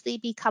eventually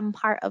become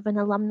part of an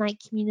alumni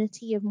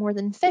community of more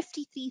than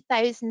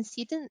 53,000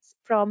 students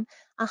from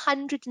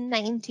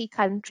 190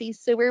 countries.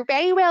 So we're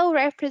very well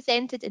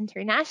represented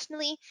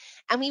internationally,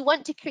 and we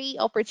want to create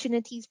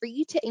opportunities for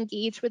you to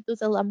engage with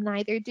those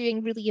alumni. They're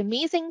doing really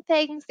amazing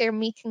things. They're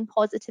making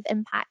positive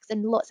impacts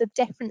in lots of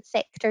different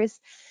sectors,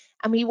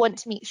 and we want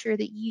to make sure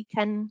that you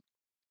can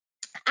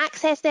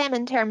access them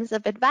in terms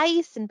of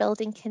advice and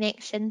building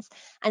connections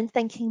and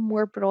thinking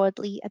more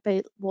broadly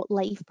about what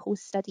life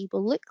post-study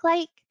will look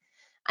like.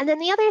 And then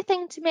the other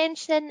thing to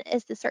mention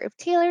is the sort of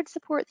tailored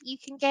support that you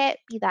can get,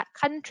 be that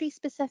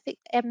country-specific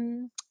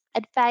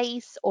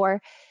advice or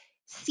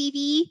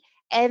CV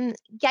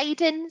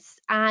guidance,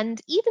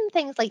 and even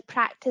things like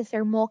practice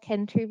or mock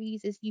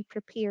interviews as you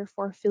prepare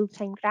for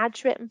full-time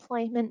graduate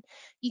employment.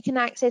 You can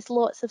access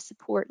lots of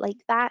support like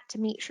that to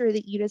make sure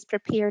that you're as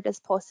prepared as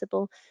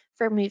possible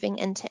for moving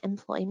into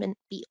employment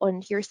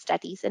beyond your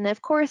studies. And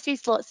of course,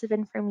 there's lots of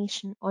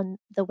information on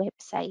the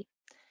website.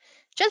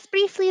 Just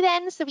briefly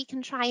then, so we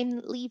can try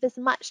and leave as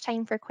much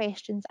time for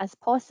questions as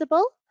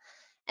possible.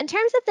 In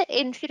terms of the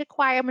entry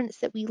requirements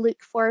that we look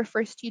for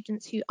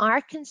students who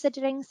are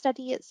considering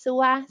study at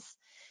SOAS,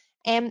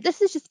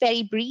 this is just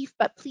very brief,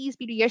 but please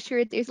be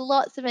reassured there's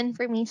lots of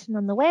information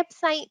on the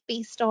website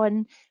based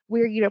on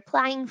where you're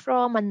applying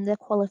from and the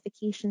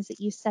qualifications that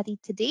you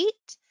studied to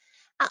date.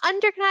 At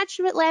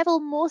undergraduate level,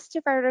 most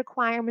of our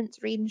requirements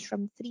range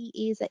from 3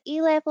 A's at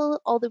A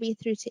level all the way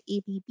through to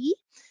ABB,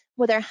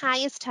 with our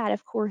highest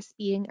tariff course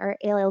being our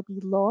LLB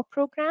Law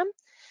programme.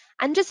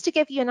 And just to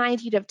give you an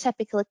idea of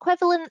typical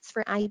equivalents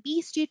for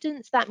IB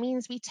students, that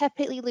means we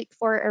typically look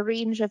for a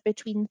range of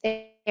between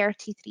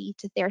 33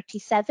 to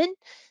 37,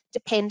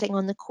 depending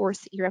on the course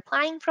that you're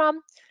applying from.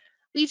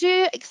 We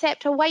do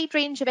accept a wide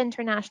range of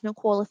international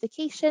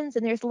qualifications,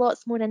 and there's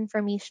lots more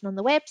information on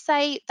the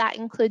website. That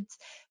includes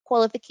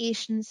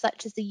qualifications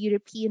such as the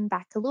European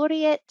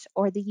Baccalaureate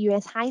or the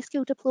US High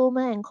School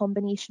Diploma in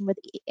combination with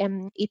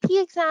AP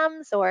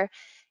exams or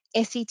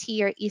SAT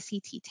or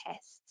ACT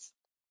tests.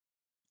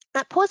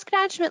 At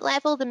postgraduate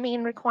level, the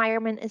main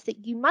requirement is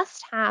that you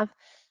must have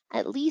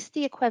at least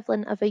the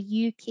equivalent of a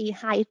UK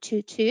High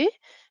 2-2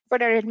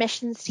 for our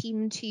admissions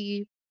team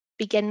to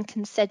begin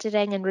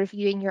considering and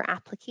reviewing your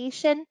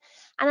application.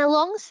 And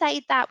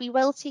alongside that, we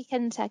will take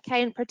into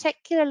account,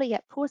 particularly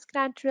at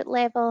postgraduate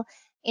level,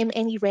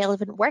 any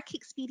relevant work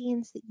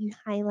experience that you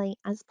highlight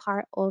as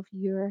part of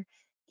your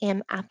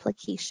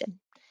application.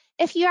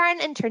 If you are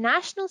an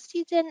international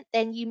student,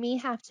 then you may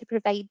have to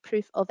provide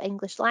proof of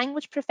English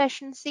language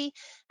proficiency.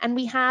 And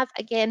we have,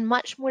 again,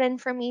 much more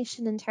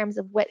information in terms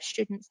of which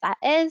students that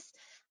is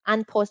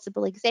and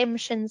possible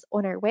exemptions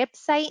on our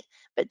website.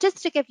 But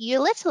just to give you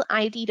a little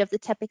idea of the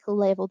typical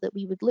level that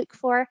we would look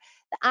for,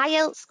 the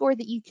IELTS score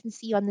that you can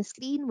see on the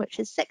screen, which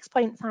is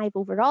 6.5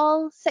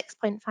 overall,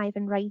 6.5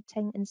 in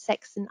writing, and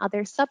 6 in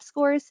other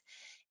subscores,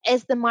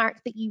 is the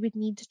mark that you would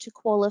need to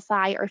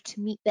qualify or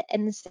to meet the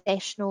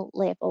in-sessional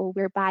level,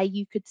 whereby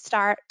you could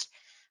start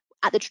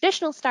at the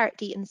traditional start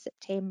date in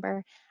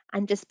September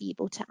and just be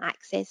able to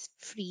access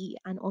free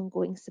and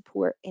ongoing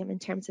support in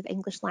terms of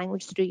English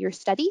language through your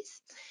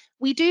studies.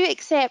 We do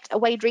accept a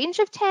wide range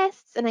of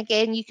tests, and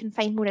again, you can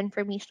find more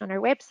information on our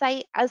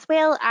website, as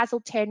well as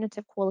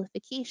alternative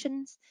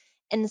qualifications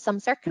in some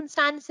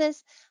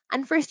circumstances.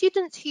 And for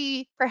students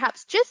who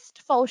perhaps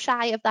just fall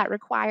shy of that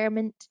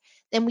requirement,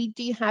 then we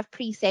do have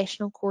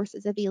pre-sessional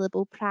courses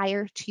available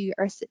prior to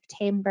our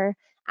September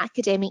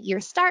academic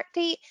year start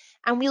date,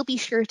 and we'll be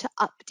sure to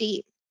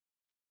update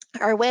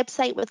our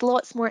website with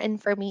lots more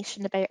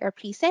information about our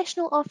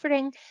pre-sessional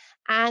offering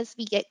as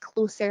we get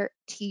closer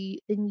to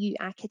the new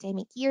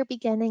academic year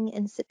beginning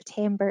in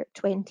September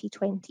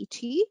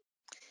 2022.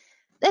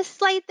 This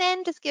slide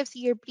then just gives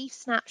you a brief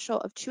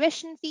snapshot of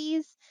tuition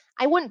fees.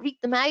 I won't read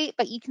them out,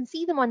 but you can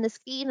see them on the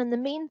screen, and the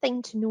main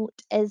thing to note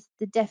is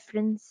the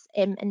difference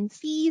in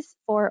fees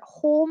for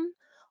home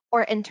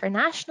or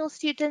international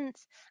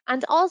students,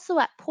 and also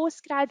at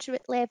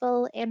postgraduate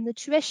level, the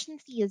tuition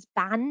fee is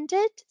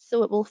banded,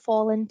 so it will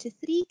fall into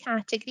 3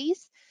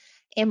 categories,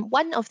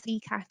 one of 3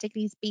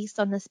 categories based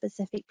on the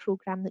specific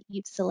programme that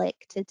you've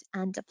selected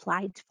and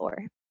applied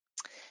for.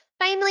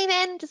 Finally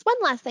then, just one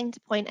last thing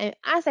to point out,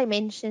 as I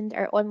mentioned,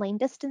 our online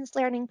distance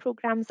learning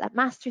programmes at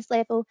master's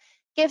level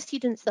give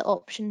students the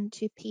option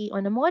to pay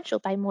on a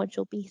module by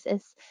module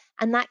basis,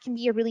 and that can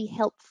be a really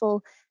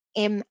helpful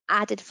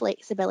added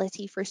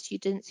flexibility for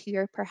students who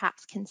are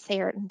perhaps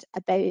concerned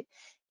about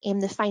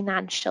the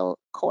financial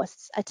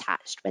costs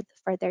attached with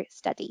further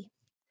study.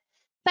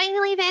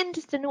 Finally then,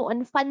 just a note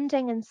on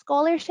funding and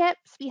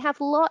scholarships. We have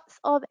lots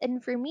of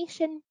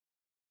information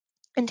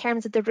in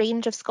terms of the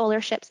range of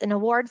scholarships and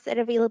awards that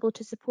are available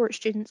to support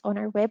students on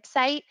our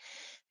website.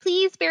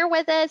 Please bear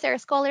with us. Our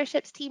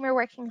scholarships team are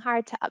working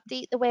hard to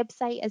update the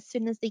website as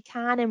soon as they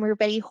can, and we're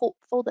very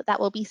hopeful that that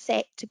will be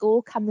set to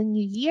go come the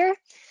new year.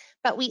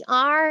 But we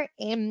are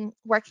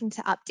working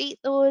to update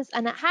those,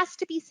 and it has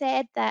to be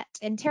said that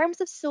in terms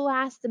of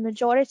SOAS, the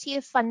majority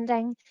of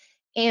funding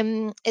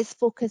is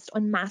focused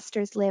on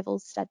master's level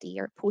study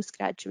or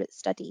postgraduate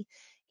study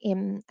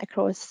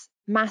across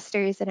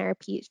master's and our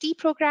PhD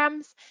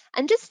programs.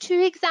 And just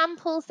 2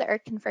 examples that are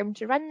confirmed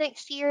to run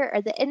next year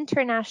are the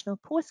International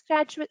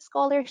Postgraduate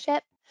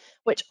Scholarship,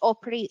 which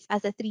operates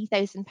as a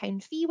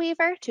 £3,000 fee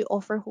waiver to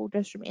offer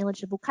holders from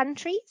eligible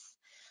countries.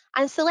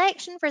 And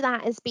selection for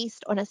that is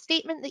based on a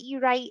statement that you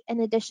write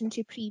in addition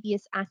to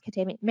previous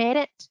academic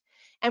merit.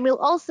 And we'll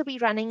also be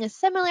running a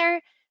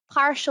similar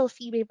partial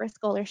fee waiver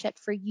scholarship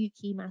for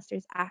UK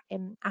Masters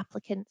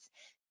applicants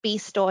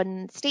based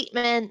on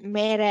statement,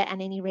 merit, and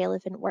any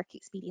relevant work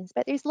experience.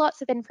 But there's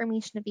lots of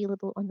information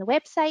available on the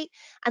website.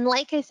 And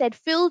like I said,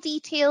 full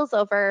details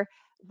of our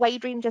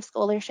wide range of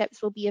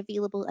scholarships will be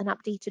available and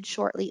updated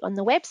shortly on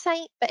the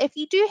website. But if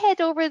you do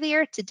head over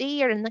there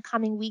today or in the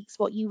coming weeks,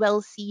 what you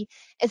will see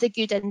is a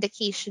good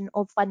indication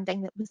of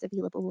funding that was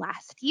available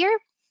last year.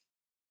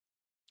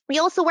 We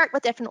also work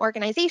with different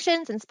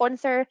organisations and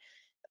sponsor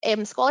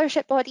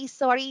scholarship bodies,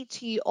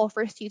 to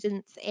offer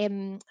students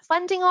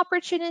funding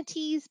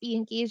opportunities, be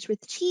engaged with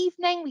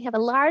Chevening. We have a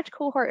large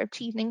cohort of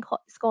Chevening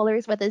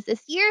scholars with us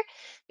this year,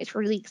 which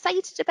we're really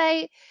excited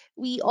about.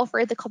 We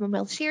offer the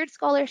Commonwealth Shared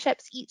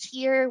Scholarships each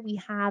year.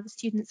 We have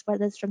students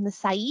with us from the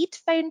Said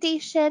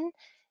Foundation,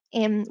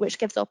 which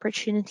gives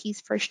opportunities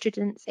for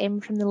students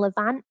from the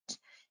Levant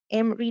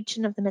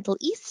region of the Middle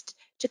East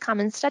to come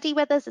and study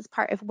with us as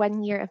part of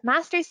 1 year of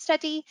master's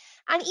study.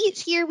 And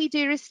each year we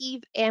do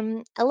receive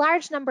a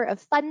large number of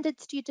funded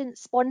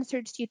students,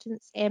 sponsored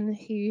students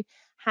who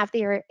have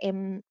their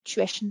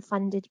tuition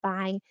funded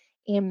by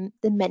the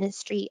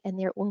ministry in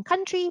their own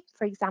country,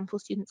 for example,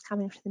 students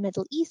coming from the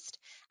Middle East,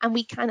 and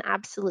we can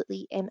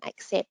absolutely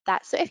accept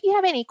that. So if you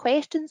have any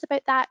questions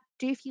about that,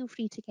 do feel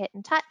free to get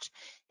in touch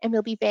and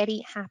we'll be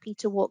very happy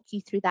to walk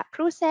you through that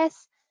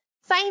process.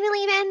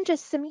 Finally then,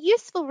 just some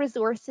useful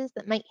resources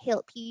that might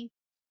help you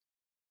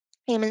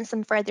in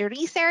some further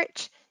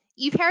research.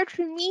 You've heard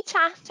from me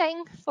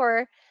chatting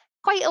for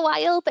quite a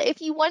while, but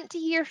if you want to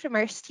hear from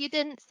our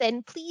students,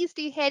 then please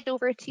do head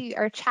over to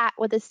our Chat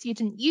with a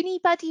Student Uni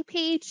Buddy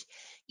page.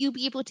 You'll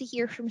be able to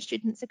hear from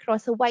students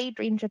across a wide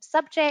range of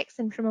subjects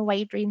and from a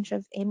wide range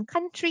of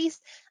countries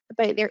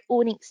about their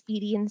own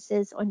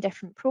experiences on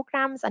different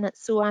programmes and at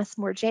SOAS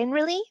more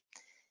generally.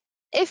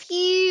 If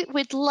you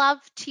would love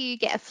to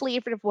get a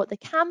flavour of what the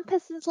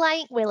campus is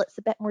like, well, it's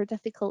a bit more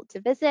difficult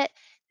to visit,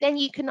 then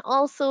you can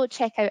also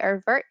check out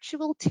our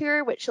virtual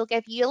tour, which will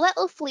give you a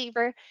little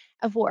flavour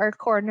of what our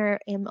corner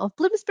of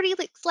Bloomsbury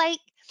looks like.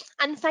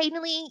 And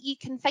finally, you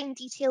can find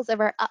details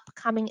of our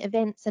upcoming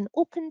events and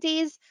open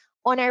days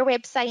on our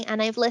website, and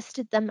I've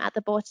listed them at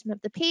the bottom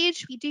of the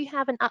page. We do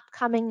have an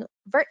upcoming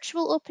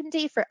virtual open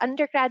day for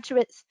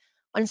undergraduates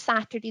on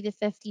Saturday the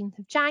 15th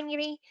of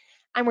January.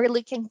 And we're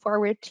looking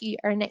forward to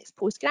our next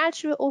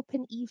postgraduate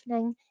open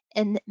evening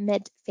in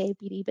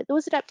mid-February. But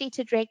those are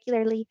updated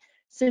regularly,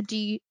 so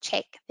do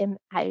check them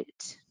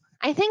out.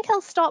 I think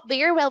I'll stop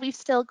there while we've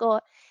still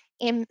got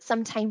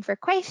some time for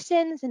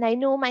questions. And I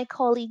know my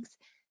colleagues,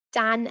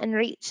 Dan and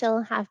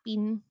Rachel, have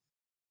been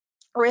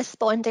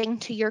responding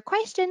to your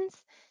questions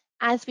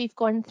as we've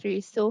gone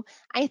through. So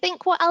I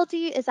think what I'll do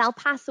is I'll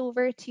pass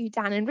over to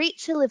Dan and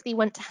Rachel if they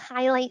want to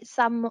highlight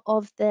some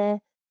of the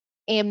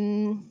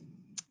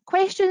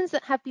questions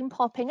that have been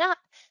popping up.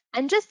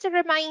 And just a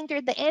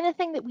reminder that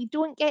anything that we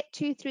don't get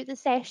to through the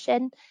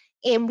session,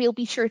 we'll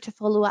be sure to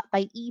follow up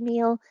by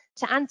email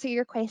to answer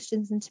your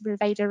questions and to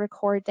provide a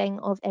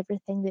recording of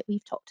everything that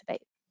we've talked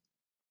about.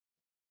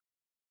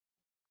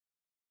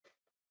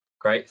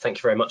 Great, thank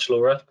you very much,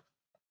 Laura.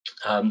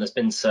 There's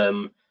been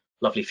some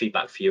lovely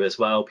feedback for you as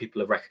well.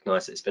 People have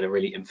recognised that it's been a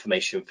really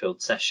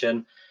information-filled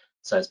session,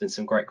 so there's been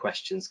some great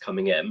questions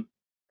coming in.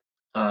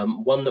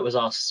 One that was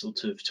asked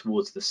sort of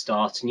towards the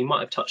start, and you might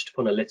have touched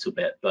upon a little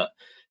bit, but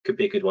could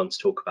be a good one to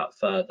talk about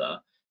further,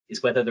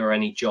 is whether there are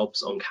any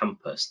jobs on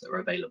campus that are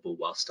available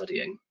while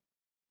studying.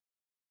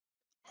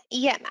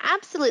 Yeah,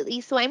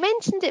 absolutely. So I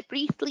mentioned it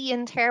briefly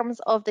in terms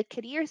of the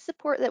career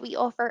support that we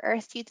offer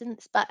our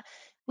students, but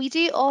we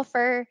do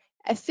offer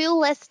a full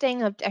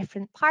listing of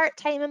different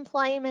part-time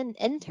employment,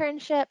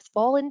 internships,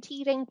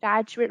 volunteering,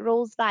 graduate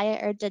roles via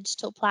our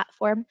digital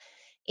platform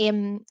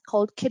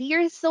called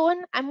Career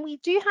Zone. And we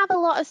do have a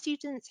lot of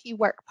students who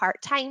work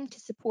part-time to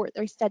support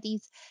their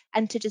studies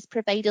and to just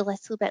provide a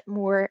little bit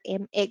more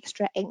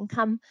extra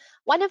income.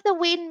 One of the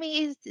main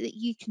ways that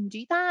you can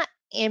do that,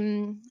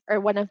 or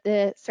one of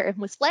the sort of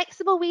most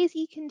flexible ways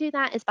you can do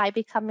that, is by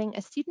becoming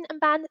a student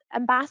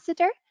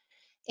ambassador.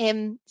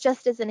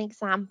 Just as an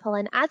example,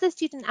 and as a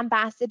student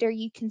ambassador,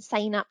 you can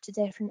sign up to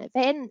different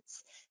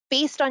events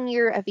based on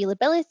your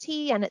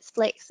availability, and it's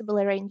flexible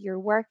around your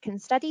work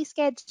and study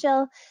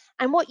schedule.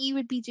 And what you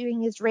would be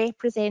doing is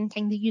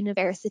representing the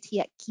university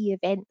at key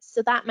events.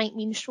 So that might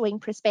mean showing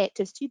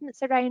prospective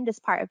students around as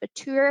part of a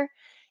tour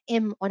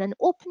on an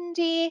open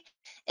day.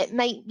 It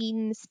might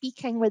mean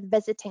speaking with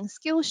visiting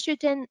school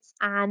students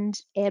and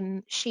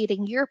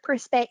sharing your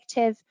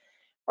perspective,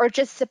 or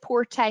just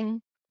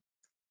supporting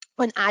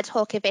on ad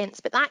hoc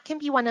events, but that can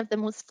be one of the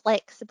most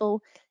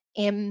flexible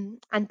and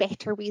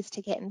better ways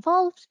to get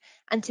involved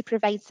and to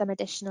provide some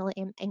additional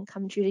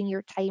income during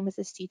your time as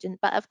a student.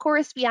 But of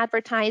course, we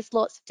advertise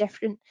lots of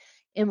different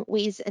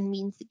ways and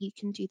means that you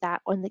can do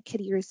that on the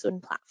Career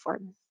Zone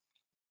platform.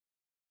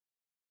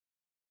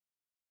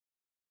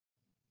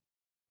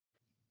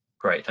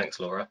 Great, thanks,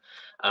 Laura.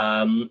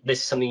 This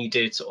is something you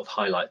did sort of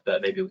highlight,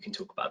 but maybe we can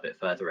talk about a bit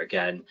further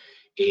again,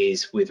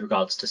 is with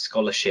regards to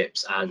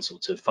scholarships and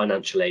sort of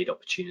financial aid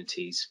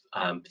opportunities,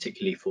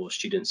 particularly for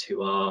students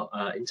who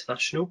are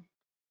international.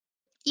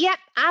 Yep,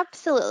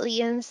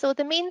 absolutely. And so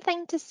the main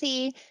thing to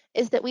say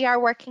is that we are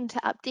working to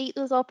update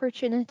those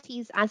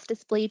opportunities as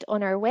displayed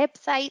on our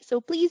website.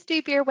 So please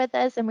do bear with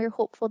us, and we're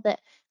hopeful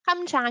that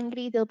come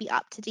January, they'll be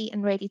up to date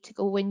and ready to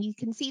go. And you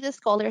can see the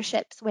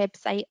scholarships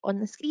website on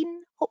the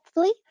screen,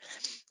 hopefully.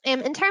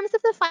 In terms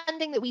of the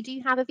funding that we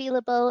do have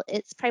available,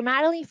 it's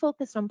primarily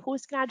focused on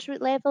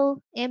postgraduate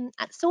level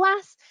at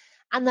SOAS.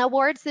 And the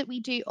awards that we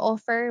do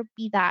offer,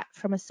 be that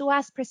from a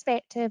SOAS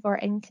perspective or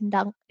in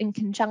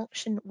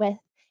conjunction with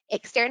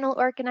external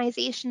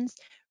organisations,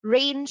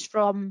 range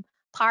from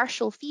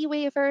partial fee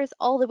waivers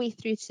all the way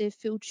through to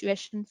full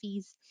tuition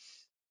fees,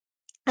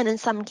 and in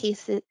some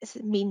cases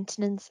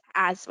maintenance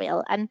as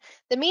well. And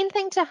the main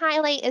thing to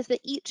highlight is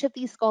that each of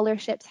these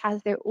scholarships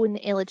has their own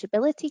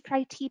eligibility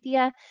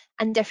criteria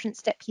and different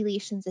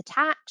stipulations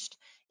attached.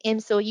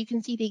 So you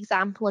can see the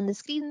example on the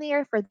screen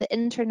there for the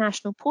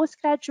International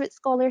Postgraduate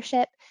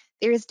Scholarship.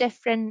 There's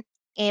different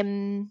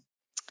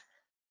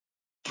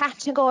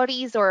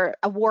categories or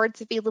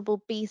awards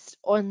available based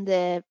on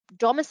the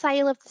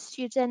domicile of the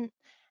student.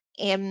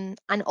 And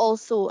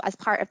also, as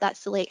part of that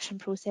selection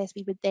process,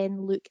 we would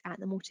then look at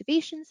the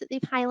motivations that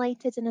they've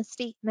highlighted in a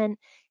statement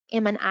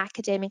and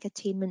academic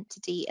attainment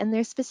to date. And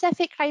there's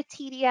specific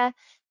criteria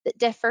that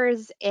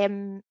differs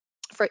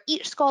for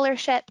each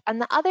scholarship. And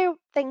the other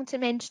thing to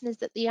mention is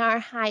that they are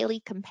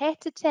highly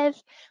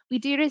competitive. We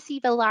do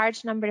receive a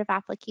large number of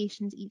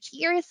applications each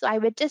year, so I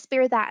would just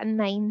bear that in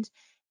mind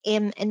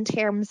in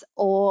terms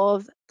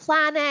of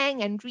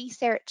planning and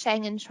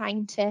researching and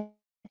trying to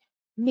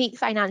make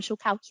financial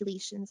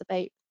calculations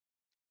about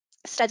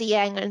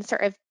studying and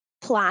sort of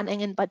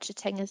planning and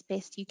budgeting as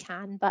best you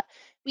can. But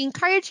we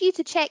encourage you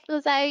to check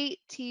those out,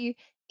 to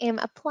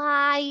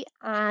apply,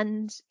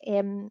 and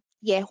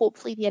yeah,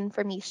 hopefully the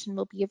information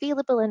will be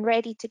available and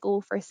ready to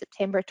go for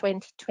September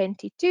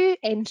 2022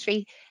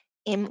 entry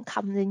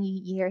come the new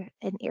year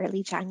in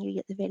early January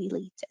at the very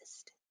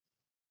latest.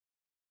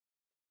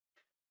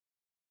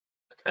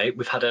 Okay,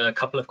 we've had a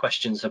couple of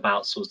questions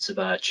about sorts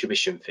of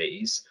tuition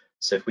fees.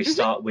 So if we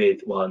start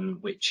with one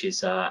which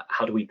is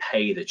how do we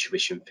pay the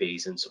tuition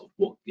fees and sort of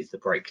what is the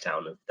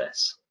breakdown of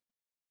this?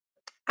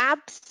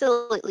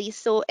 Absolutely.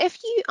 So if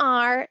you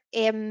are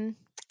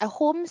a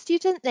home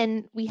student,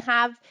 then we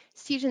have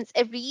students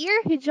every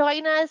year who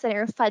join us and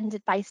are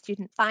funded by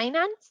Student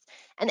Finance.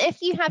 And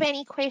if you have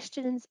any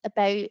questions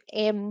about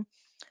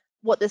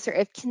what the sort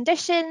of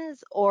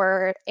conditions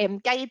or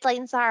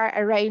guidelines are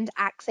around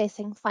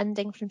accessing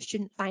funding from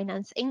Student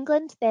Finance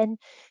England, then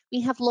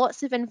we have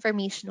lots of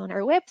information on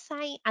our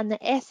website, and the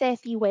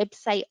SFE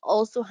website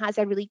also has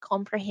a really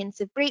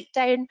comprehensive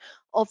breakdown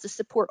of the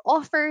support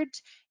offered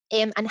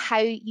and how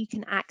you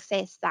can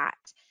access that.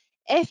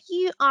 If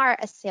you are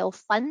a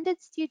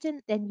self-funded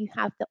student, then you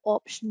have the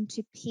option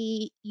to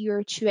pay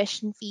your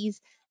tuition fees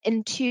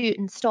in 2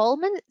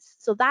 instalments.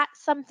 So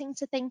that's something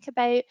to think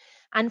about.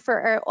 And for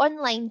our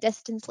online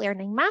distance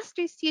learning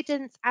master's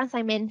students, as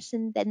I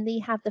mentioned, then they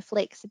have the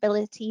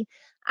flexibility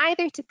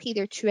either to pay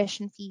their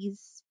tuition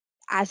fees,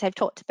 as I've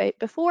talked about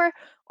before,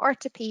 or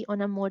to pay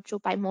on a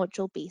module by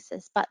module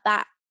basis. But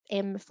that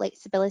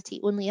flexibility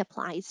only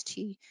applies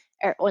to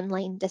our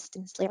online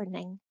distance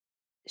learning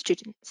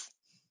students.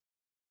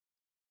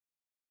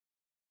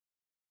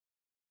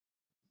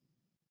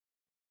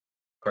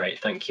 Great,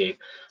 thank you.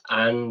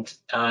 And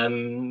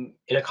in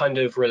a kind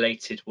of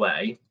related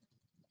way,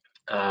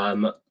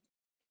 someone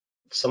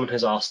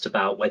has asked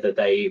about whether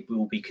they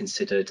will be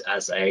considered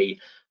as a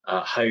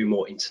home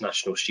or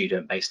international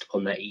student based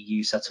upon their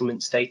EU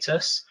settlement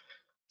status.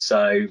 So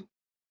I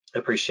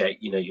appreciate,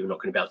 you're not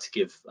going to be able to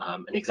give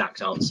an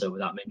exact answer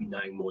without maybe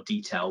knowing more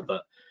detail,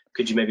 but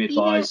could you maybe Yeah.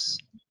 advise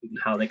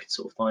how they could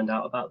sort of find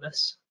out about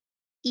this?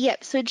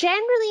 Yep, so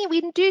generally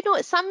we do know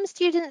some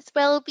students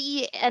will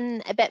be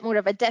in a bit more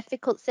of a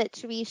difficult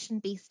situation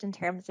based in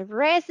terms of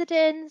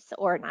residence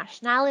or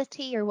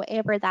nationality or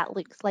whatever that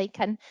looks like.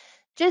 And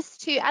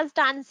just to, as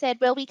Dan said,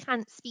 well, we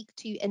can't speak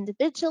to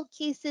individual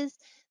cases.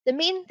 The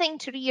main thing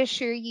to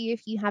reassure you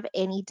if you have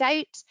any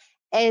doubt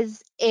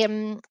is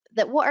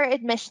that what our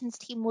admissions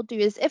team will do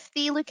is if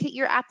they look at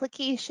your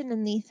application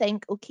and they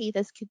think, okay,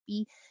 this could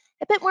be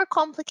a bit more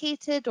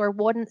complicated or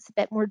warrants a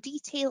bit more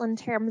detail in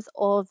terms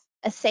of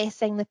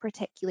assessing the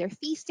particular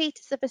fee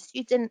status of a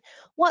student,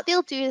 what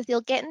they'll do is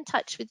they'll get in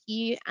touch with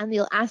you and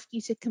they'll ask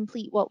you to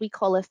complete what we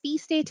call a fee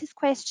status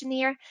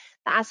questionnaire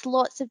that asks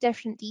lots of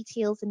different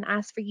details and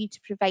asks for you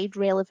to provide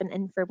relevant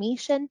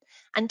information.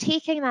 And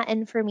taking that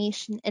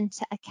information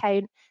into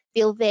account,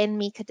 they'll then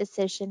make a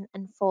decision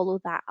and follow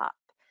that up.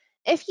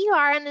 If you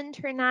are an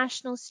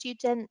international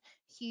student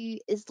who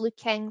is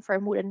looking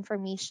for more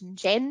information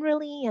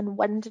generally and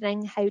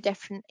wondering how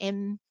different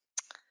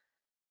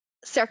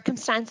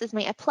circumstances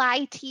might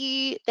apply to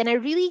you, then a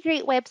really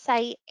great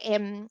website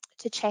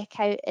to check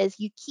out is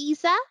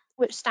UKISA,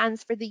 which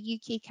stands for the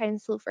UK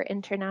Council for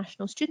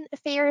International Student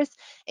Affairs.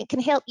 It can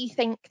help you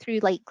think through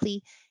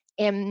likely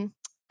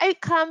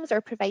outcomes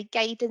or provide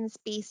guidance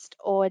based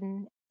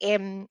on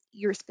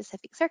your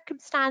specific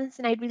circumstance.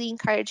 And I'd really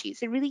encourage you.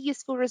 It's a really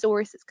useful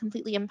resource. It's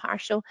completely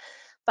impartial,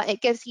 but it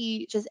gives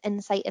you just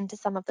insight into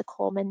some of the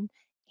common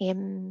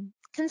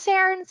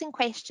concerns and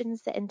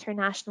questions that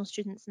international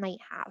students might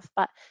have.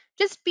 But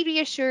just be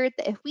reassured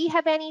that if we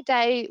have any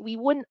doubt, we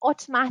won't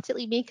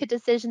automatically make a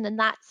decision and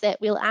that's it.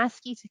 We'll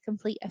ask you to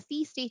complete a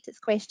fee status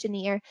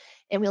questionnaire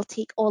and we'll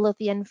take all of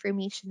the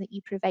information that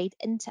you provide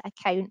into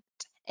account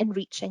in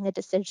reaching a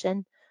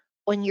decision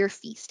on your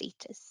fee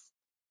status.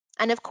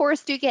 And of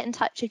course, do get in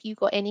touch if you've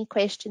got any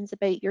questions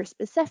about your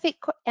specific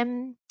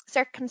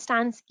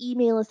circumstance.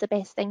 Email is the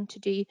best thing to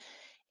do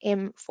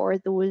for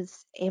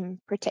those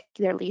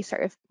particularly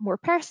sort of more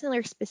personal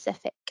or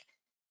specific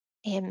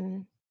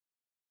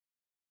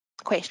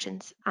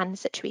questions and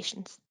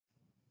situations.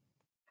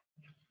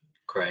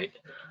 Great.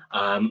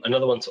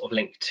 Another one sort of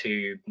linked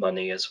to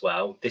money as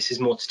well. This is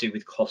more to do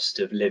with cost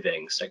of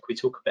living. So can we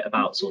talk a bit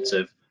about sort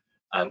of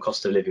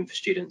cost of living for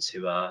students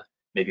who are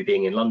maybe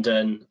being in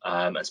London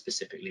and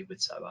specifically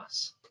with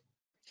SOAS?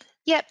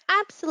 Yep,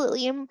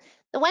 absolutely.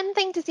 The one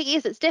thing to say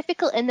is it's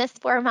difficult in this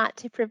format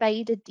to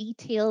provide a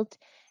detailed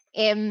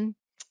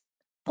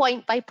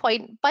point by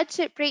point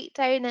budget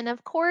breakdown. And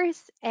of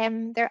course,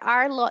 there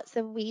are lots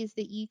of ways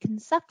that you can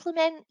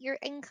supplement your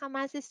income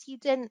as a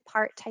student,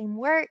 part-time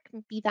work,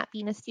 be that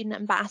being a student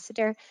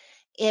ambassador.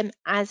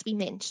 As we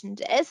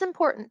mentioned, it is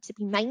important to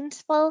be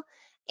mindful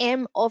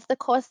of the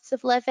costs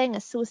of living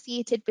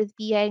associated with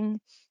being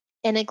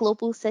in a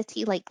global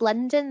city like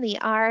London. They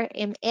are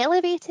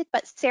elevated,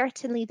 but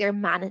certainly they're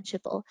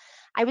manageable.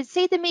 I would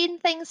say the main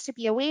things to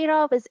be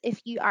aware of is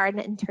if you are an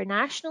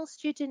international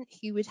student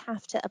who would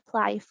have to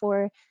apply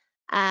for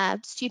a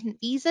student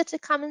visa to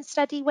come and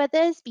study with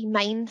us, be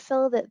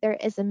mindful that there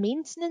is a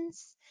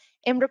maintenance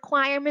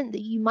requirement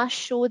that you must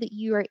show that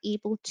you are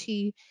able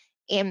to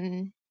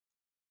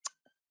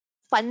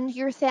fund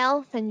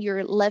yourself and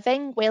your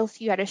living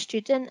whilst you are a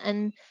student.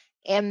 And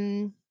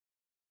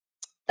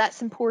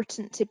that's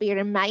important to bear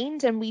in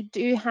mind. And we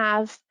do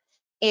have,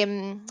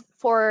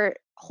 for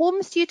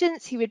home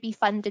students who would be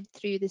funded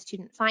through the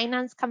student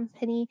finance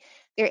company,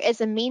 there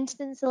is a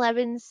maintenance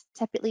allowance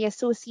typically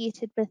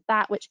associated with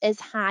that, which is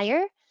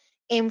higher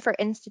for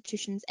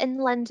institutions in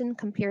London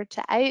compared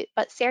to out,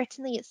 but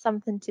certainly it's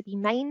something to be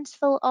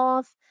mindful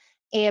of.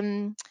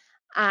 Um,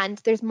 and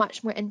there's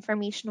much more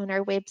information on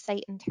our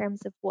website in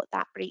terms of what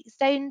that breaks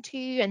down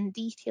to and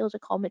detailed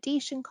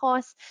accommodation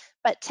costs.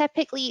 But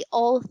typically,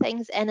 all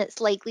things in it's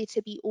likely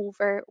to be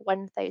over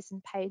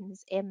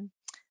 £1,000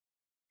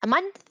 a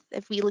month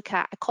if we look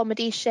at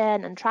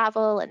accommodation and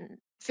travel and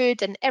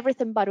food and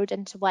everything burrowed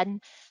into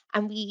one.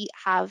 And we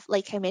have,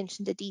 like I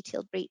mentioned, a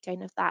detailed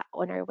breakdown of that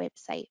on our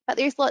website. But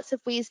there's lots of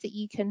ways that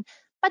you can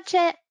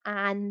budget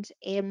and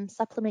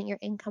supplement your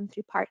income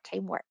through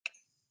part-time work.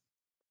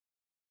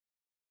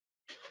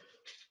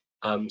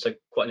 So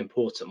quite an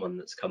important one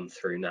that's come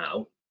through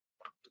now.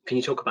 Can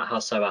you talk about how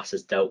SOAS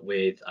has dealt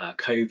with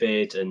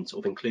COVID and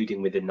sort of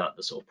including within that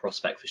the sort of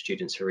prospect for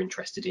students who are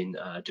interested in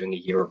doing a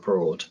year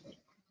abroad?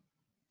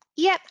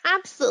 Yep,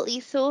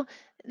 absolutely. So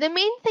the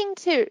main thing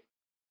to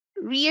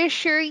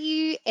reassure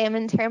you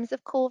in terms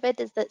of COVID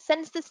is that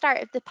since the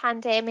start of the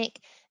pandemic,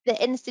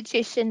 the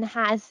institution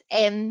has,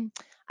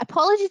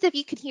 apologies if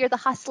you can hear the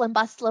hustle and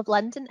bustle of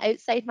London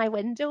outside my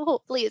window.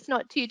 Hopefully it's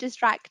not too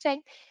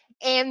distracting.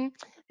 Um,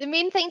 the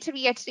main thing to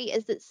reiterate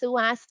is that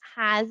SOAS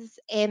has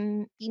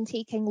been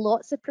taking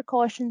lots of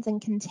precautions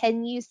and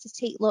continues to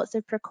take lots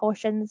of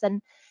precautions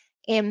and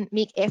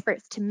make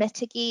efforts to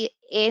mitigate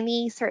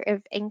any sort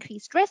of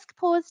increased risk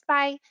posed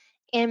by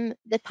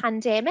the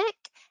pandemic.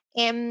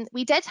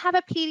 We did have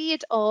a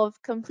period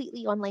of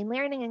completely online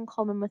learning in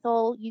common with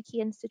all UK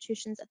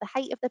institutions at the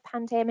height of the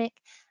pandemic.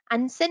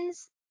 And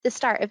since the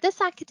start of this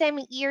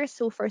academic year,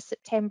 so for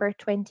September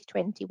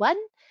 2021,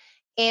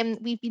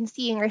 we've been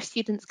seeing our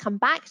students come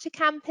back to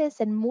campus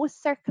in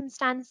most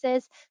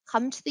circumstances,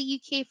 come to the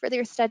UK for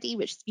their study,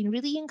 which has been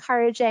really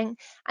encouraging.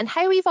 And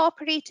how we've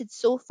operated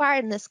so far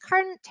in this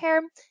current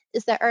term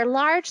is that our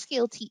large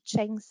scale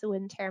teaching, so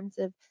in terms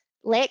of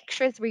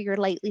lectures where you're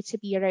likely to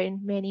be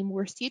around many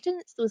more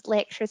students, those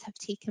lectures have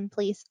taken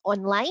place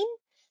online.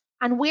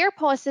 And where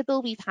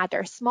possible, we've had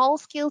our small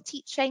scale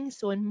teaching.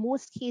 So in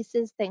most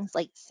cases, things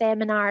like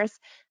seminars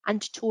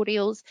and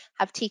tutorials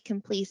have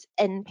taken place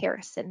in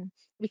person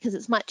because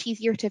it's much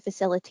easier to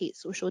facilitate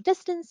social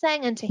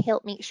distancing and to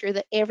help make sure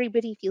that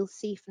everybody feels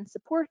safe and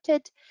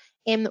supported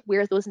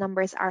where those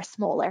numbers are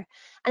smaller.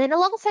 And then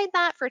alongside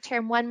that, for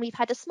term one, we've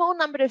had a small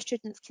number of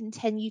students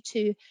continue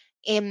to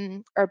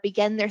or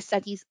begin their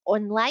studies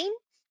online.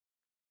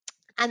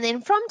 And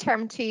then from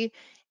term two,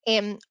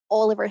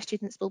 all of our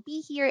students will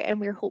be here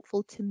and we're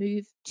hopeful to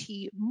move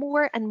to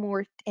more and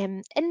more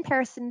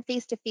in-person,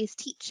 face-to-face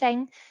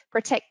teaching,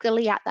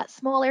 particularly at that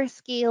smaller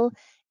scale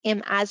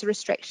as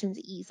restrictions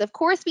ease. Of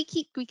course,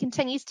 we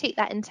continue to take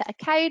that into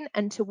account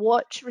and to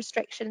watch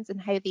restrictions and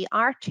how they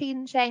are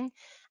changing,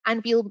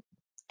 and we'll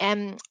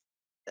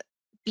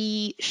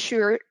be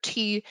sure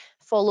to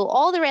follow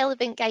all the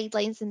relevant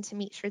guidelines and to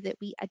make sure that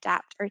we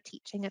adapt our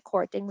teaching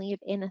accordingly if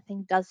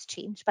anything does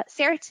change. But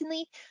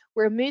certainly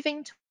we're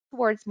moving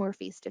towards more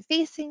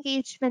face-to-face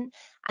engagement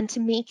and to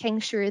making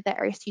sure that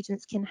our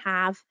students can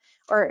have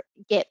or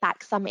get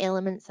back some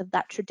elements of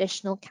that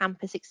traditional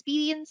campus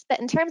experience. But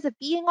in terms of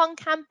being on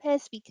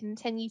campus, we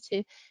continue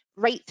to,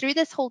 right through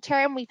this whole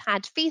term, we've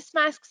had face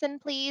masks in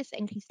place,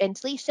 increased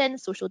ventilation,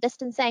 social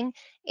distancing,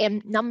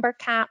 number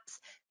caps,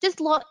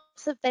 just lots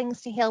of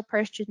things to help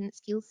our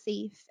students feel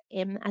safe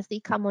as they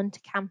come onto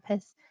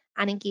campus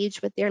and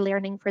engage with their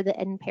learning for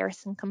the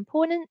in-person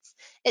components.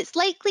 It's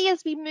likely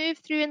as we move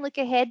through and look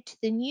ahead to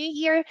the new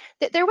year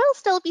that there will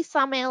still be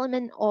some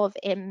element of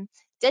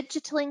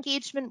digital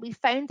engagement. We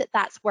found that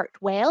that's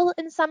worked well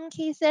in some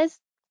cases.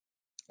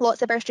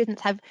 Lots of our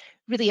students have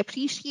really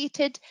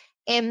appreciated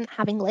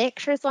having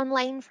lectures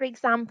online, for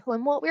example,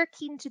 and what we're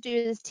keen to do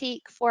is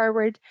take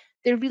forward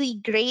the really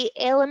great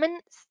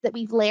elements that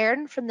we've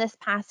learned from this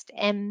past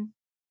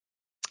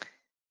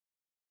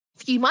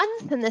few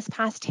months and this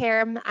past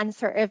term and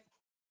sort of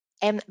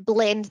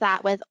blend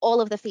that with all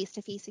of the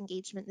face-to-face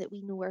engagement that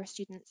we know our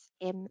students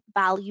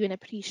value and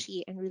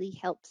appreciate and really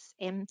helps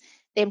them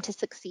to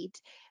succeed.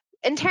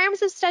 In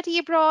terms of study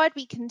abroad,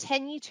 we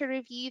continue to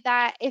review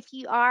that. If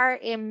you are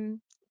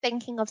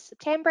thinking of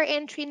September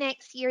entry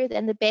next year,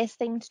 then the best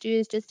thing to do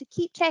is just to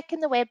keep checking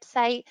the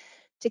website,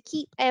 to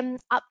keep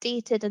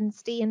updated and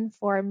stay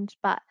informed.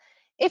 But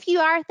if you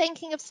are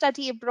thinking of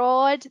study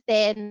abroad,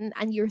 then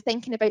and you're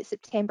thinking about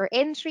September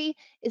entry,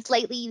 it's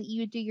likely that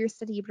you do your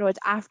study abroad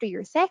after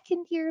your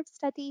second year of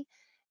study.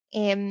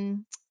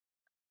 And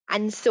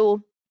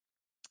so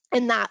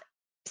in that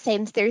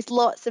sense, there's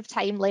lots of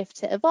time left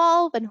to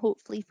evolve and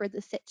hopefully for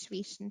the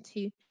situation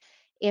to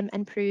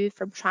improve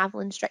from travel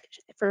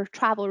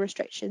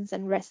restrictions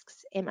and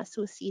risks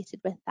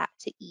associated with that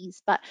to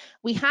ease. But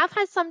we have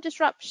had some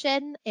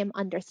disruption,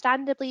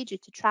 understandably, due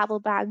to travel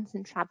bans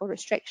and travel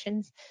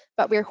restrictions,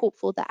 but we're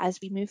hopeful that as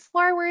we move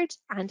forward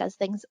and as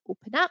things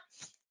open up,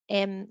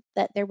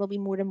 that there will be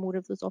more and more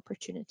of those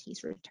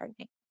opportunities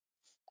returning.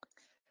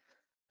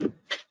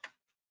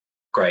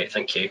 Great,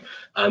 thank you.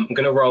 I'm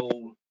going to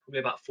roll probably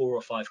about 4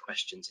 or 5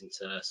 questions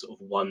into sort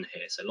of one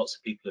here. So lots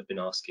of people have been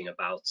asking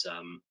about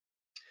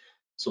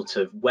sort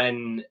of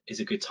when is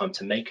a good time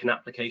to make an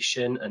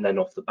application, and then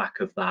off the back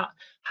of that,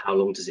 how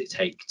long does it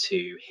take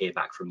to hear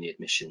back from the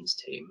admissions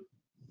team?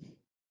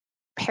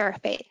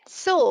 Perfect.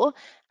 So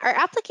our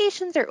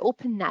applications are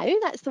open now.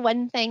 That's the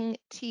one thing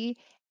to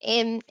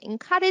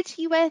encourage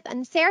you with.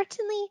 And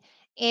certainly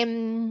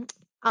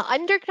at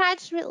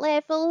undergraduate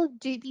level,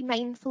 do be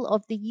mindful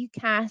of the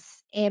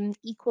UCAS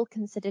equal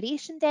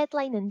consideration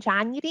deadline in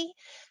January.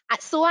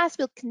 At SOAS,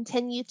 we'll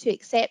continue to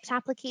accept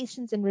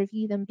applications and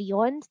review them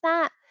beyond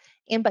that.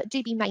 But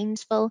do be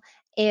mindful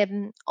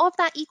of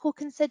that equal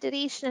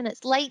consideration. And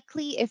it's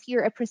likely if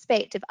you're a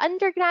prospective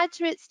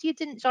undergraduate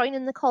student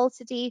joining the call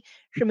today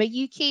from a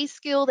UK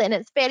school, then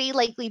it's very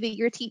likely that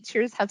your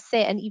teachers have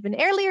set an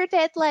even earlier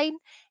deadline.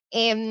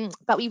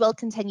 But we will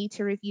continue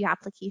to review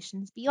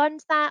applications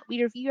beyond that.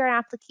 We review our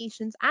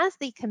applications as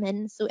they come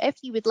in. So if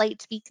you would like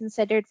to be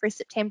considered for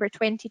September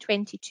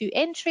 2022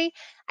 entry,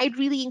 I'd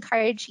really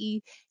encourage you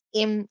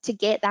to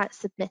get that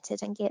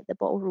submitted and get the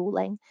ball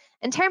rolling.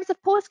 In terms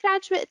of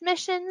postgraduate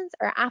admissions,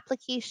 our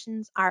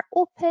applications are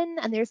open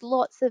and there's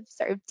lots of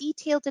sort of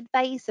detailed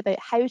advice about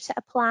how to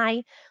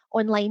apply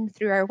online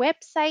through our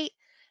website.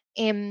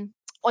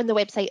 On the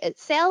website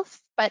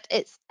itself, but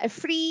it's a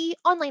free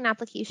online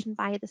application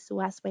via the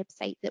SOAS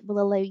website that will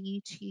allow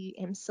you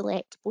to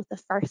select both a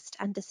first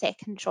and a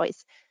second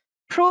choice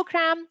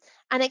program.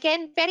 And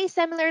again, very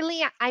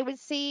similarly, I would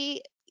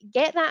say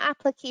get that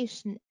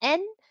application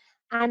in.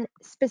 And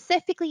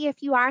specifically,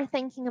 if you are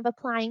thinking of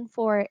applying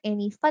for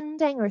any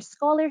funding or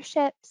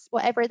scholarships,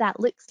 whatever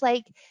that looks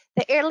like,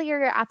 the earlier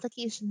your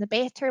application, the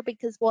better,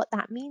 because what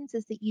that means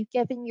is that you've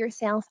given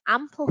yourself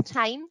ample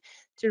time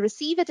to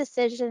receive a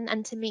decision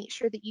and to make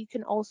sure that you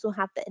can also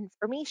have the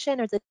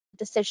information or the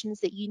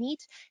decisions that you need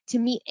to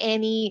meet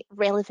any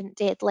relevant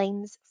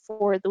deadlines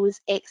for those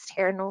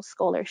external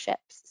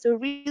scholarships. So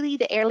really,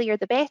 the earlier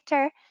the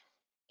better.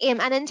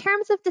 And in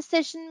terms of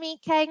decision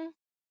making,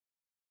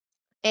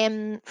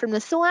 from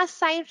the SOAS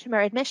side, from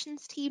our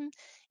admissions team,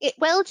 it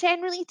will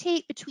generally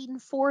take between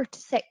 4 to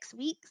 6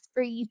 weeks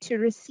for you to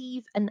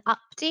receive an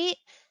update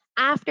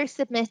after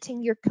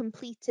submitting your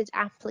completed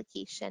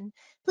application.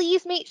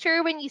 Please make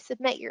sure when you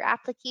submit your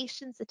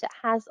applications that it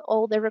has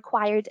all the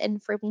required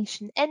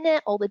information in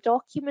it, all the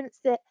documents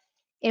that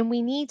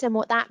we need. And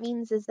what that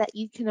means is that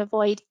you can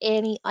avoid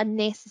any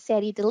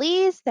unnecessary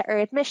delays, that our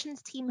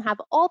admissions team have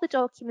all the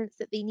documents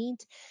that they need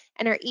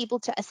and are able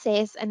to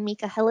assess and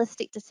make a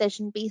holistic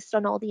decision based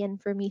on all the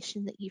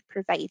information that you've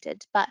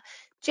provided. But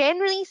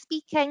generally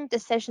speaking,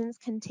 decisions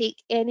can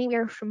take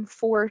anywhere from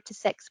 4 to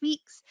 6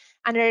 weeks,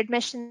 and our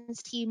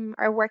admissions team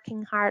are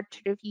working hard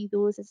to review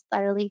those as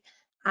thoroughly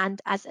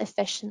and as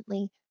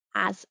efficiently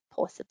as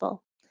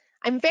possible.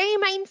 I'm very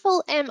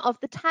mindful of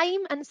the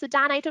time, and so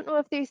Dan, I don't know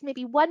if there's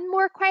maybe one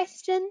more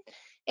question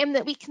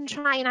that we can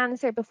try and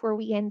answer before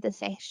we end the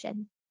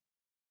session.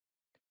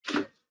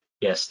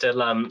 Yeah,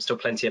 still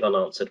plenty of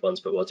unanswered ones,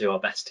 but we'll do our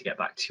best to get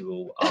back to you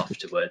all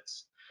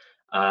afterwards.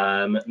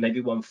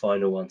 Maybe one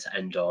final one to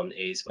end on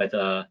is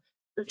whether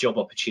the job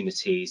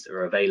opportunities that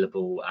are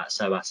available at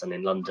SOAS and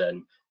in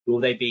London, will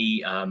they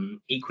be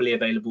equally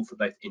available for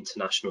both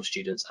international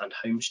students and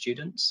home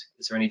students?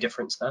 Is there any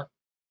difference there?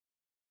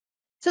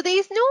 So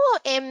there's no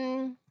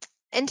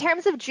in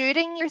terms of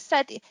during your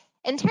studies,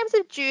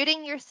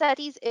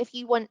 if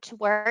you want to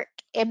work,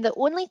 the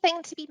only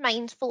thing to be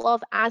mindful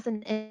of as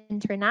an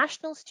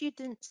international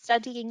student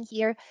studying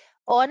here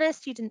on a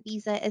student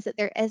visa is that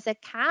there is a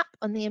cap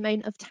on the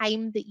amount of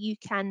time that you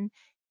can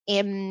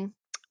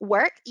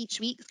work each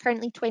week. It's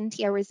currently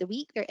 20 hours a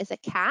week. There is a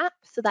cap.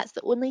 So that's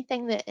the only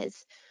thing that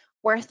is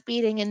worth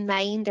bearing in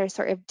mind or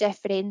sort of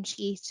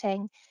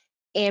differentiating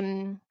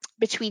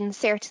between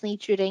certainly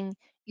during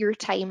your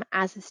time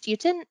as a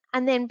student.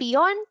 And then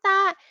beyond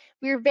that,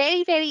 we're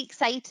very, very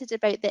excited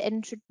about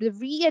the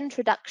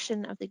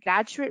reintroduction of the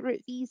graduate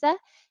route visa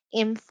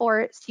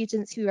for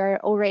students who are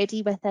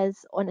already with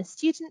us on a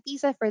student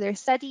visa for their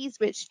studies,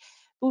 which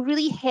will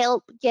really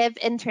help give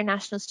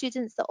international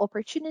students the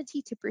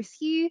opportunity to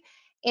pursue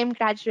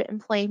graduate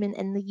employment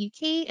in the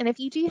UK. And if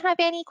you do have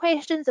any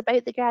questions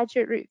about the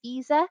graduate route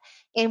visa,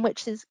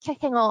 which is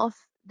kicking off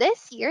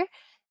this year,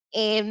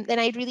 then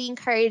I'd really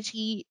encourage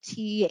you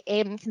to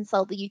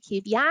consult the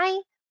UKVI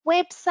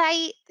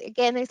website.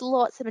 Again, there's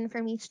lots of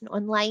information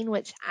online,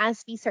 which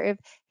as we sort of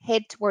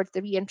head towards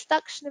the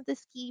reintroduction of the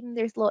scheme,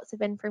 there's lots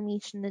of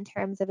information in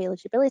terms of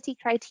eligibility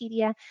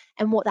criteria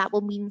and what that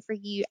will mean for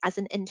you as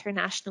an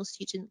international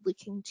student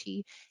looking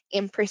to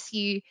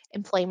pursue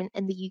employment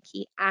in the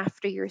UK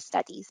after your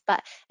studies.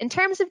 But in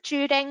terms of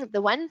during,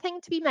 the one thing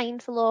to be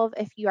mindful of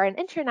if you are an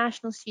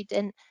international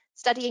student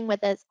studying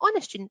with us on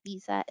a student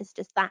visa is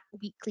just that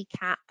weekly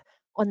cap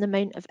on the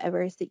amount of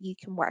hours that you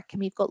can work.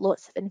 And we've got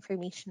lots of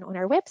information on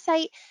our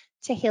website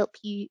to help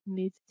you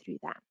move through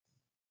that.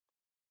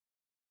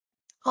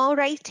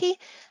 Alrighty,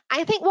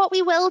 I think what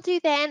we will do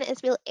then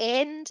is we'll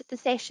end the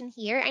session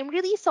here. I'm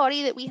really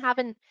sorry that we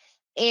haven't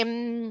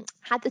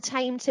had the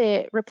time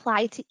to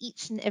reply to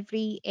each and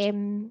every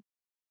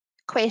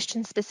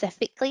question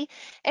specifically.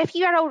 If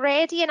you are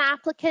already an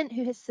applicant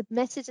who has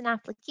submitted an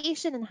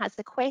application and has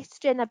a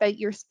question about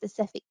your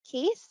specific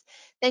case,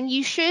 then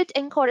you should,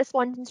 in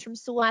correspondence from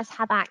SOAS,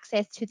 have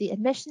access to the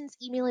admissions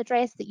email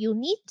address that you'll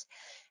need.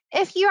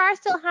 If you are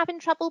still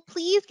having trouble,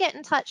 please get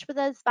in touch with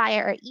us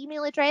via our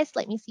email address.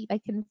 Let me see if I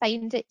can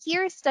find it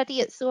here,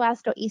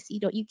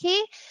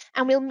 study@soas.ac.uk,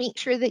 and we'll make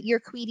sure that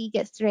your query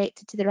gets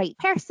directed to the right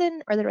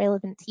person or the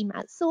relevant team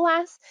at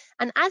SOAS.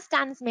 And as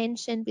Dan's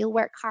mentioned, we'll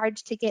work hard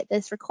to get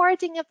this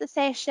recording of the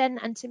session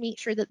and to make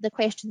sure that the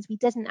questions we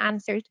didn't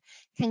answer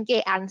can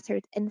get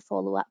answered in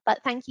follow-up.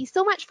 But thank you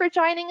so much for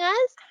joining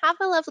us. Have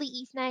a lovely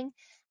evening,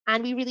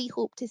 and we really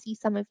hope to see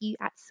some of you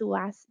at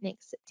SOAS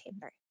next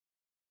September.